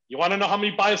you want to know how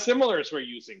many biosimilars we're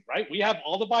using, right? We have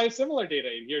all the biosimilar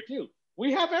data in here too.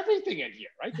 We have everything in here,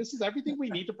 right? This is everything we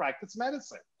need to practice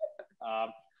medicine.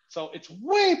 So it's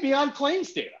way beyond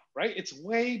claims data, right? It's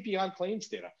way beyond claims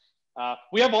data.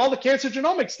 We have all the cancer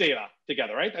genomics data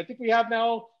together, right? I think we have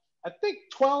now,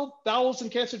 12,000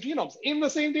 cancer genomes in the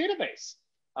same database.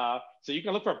 So you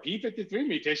can look for a P53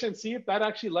 mutation and see if that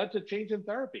actually led to change in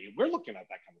therapy. We're looking at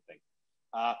that kind of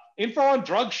thing. Info on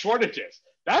drug shortages.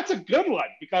 That's a good one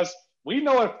because we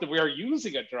know if we are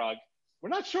using a drug, we're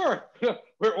not sure.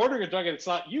 We're ordering a drug and it's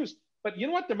not used. But you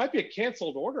know what? There might be a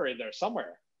canceled order in there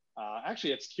somewhere.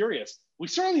 Actually, it's curious. We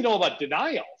certainly know about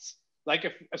denials. Like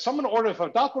if a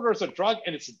doc orders a drug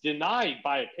and it's denied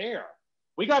by a payer,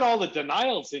 we got all the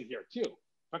denials in here too.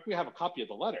 In fact, we have a copy of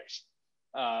the letters.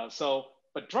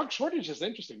 But drug shortage is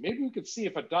interesting. Maybe we could see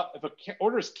if a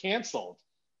order is canceled,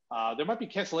 there might be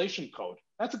cancellation code.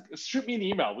 Shoot me an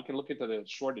email. We can look into the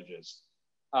shortages.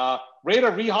 Rate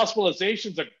of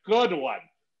rehospitalization is a good one.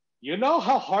 You know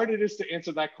how hard it is to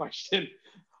answer that question?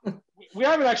 We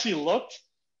haven't actually looked.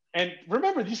 And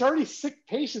remember, these are already sick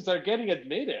patients that are getting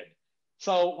admitted.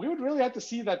 So we would really have to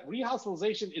see that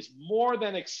rehospitalization is more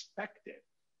than expected,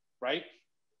 right?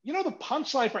 you know, the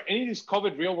punchline for any of these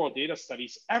COVID real world data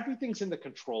studies, everything's in the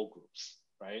control groups,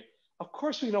 right? Of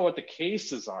course, we know what the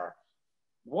cases are.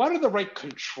 What are the right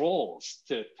controls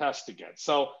to test against?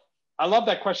 So I love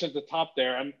that question at the top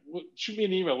there. And shoot me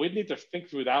an email. We need to think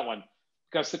through that one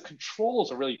because the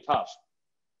controls are really tough.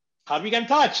 How do we get in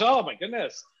touch? Oh my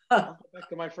goodness. I'll go back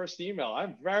to my first email.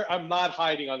 I'm not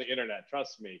hiding on the internet,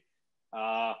 trust me.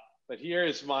 But here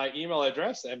is my email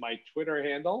address and my Twitter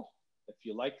handle. If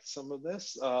you like some of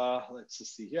this, let's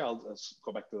just see here. Let's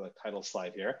go back to the title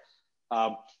slide here.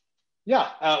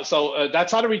 So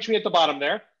that's how to reach me at the bottom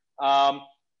there.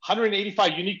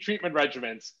 185 unique treatment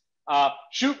regimens.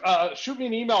 Shoot me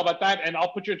an email about that, and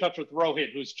I'll put you in touch with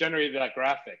Rohit, who's generated that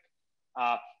graphic.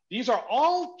 These are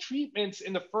all treatments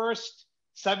in the first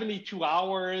 72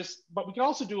 hours, but we can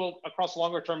also do across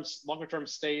longer term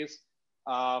stays.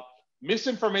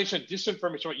 Misinformation,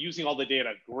 disinformation, using all the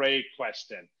data. Great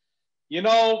question. You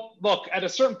know, look, at a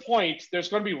certain point, there's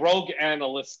going to be rogue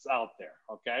analysts out there,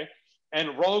 okay,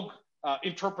 and rogue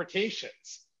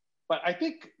interpretations. But I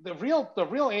think the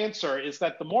real answer is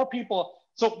that the more people,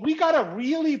 so we got to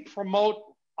really promote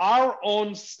our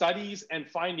own studies and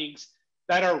findings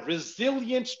that are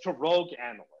resilient to rogue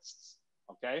analysts,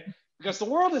 okay? Because the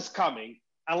world is coming,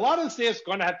 and a lot of this data is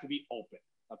going to have to be open,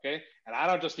 okay? And I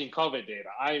don't just mean COVID data.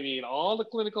 I mean all the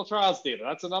clinical trials data.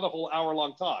 That's another whole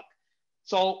hour-long talk.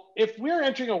 So if we're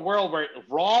entering a world where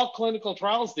raw clinical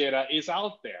trials data is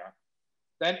out there,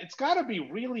 then it's got to be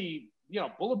really, you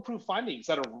know, bulletproof findings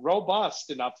that are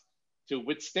robust enough to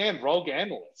withstand rogue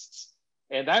analysts.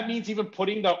 And that means even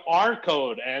putting the R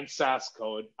code and SAS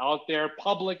code out there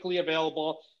publicly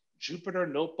available,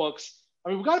 Jupyter notebooks. I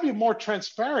mean, we've got to be more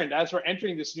transparent as we're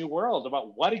entering this new world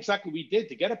about what exactly we did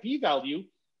to get a p-value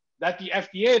that the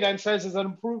FDA then says is an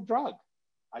approved drug.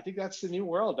 I think that's the new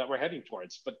world that we're heading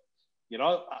towards. But, you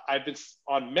know, I've been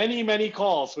on many, many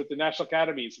calls with the national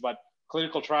academies about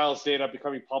clinical trials data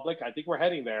becoming public. I think we're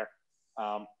heading there.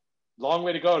 Long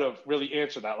way to go to really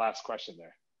answer that last question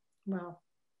there. Wow.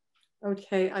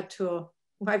 Okay, Atul.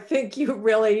 I think you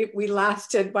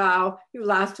lasted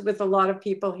with a lot of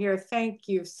people here. Thank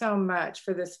you so much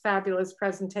for this fabulous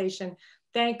presentation.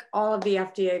 Thank all of the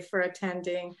FDA for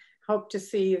attending. Hope to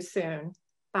see you soon.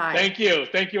 Bye. Thank you.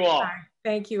 Thank you all. Bye.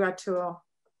 Thank you, Atul.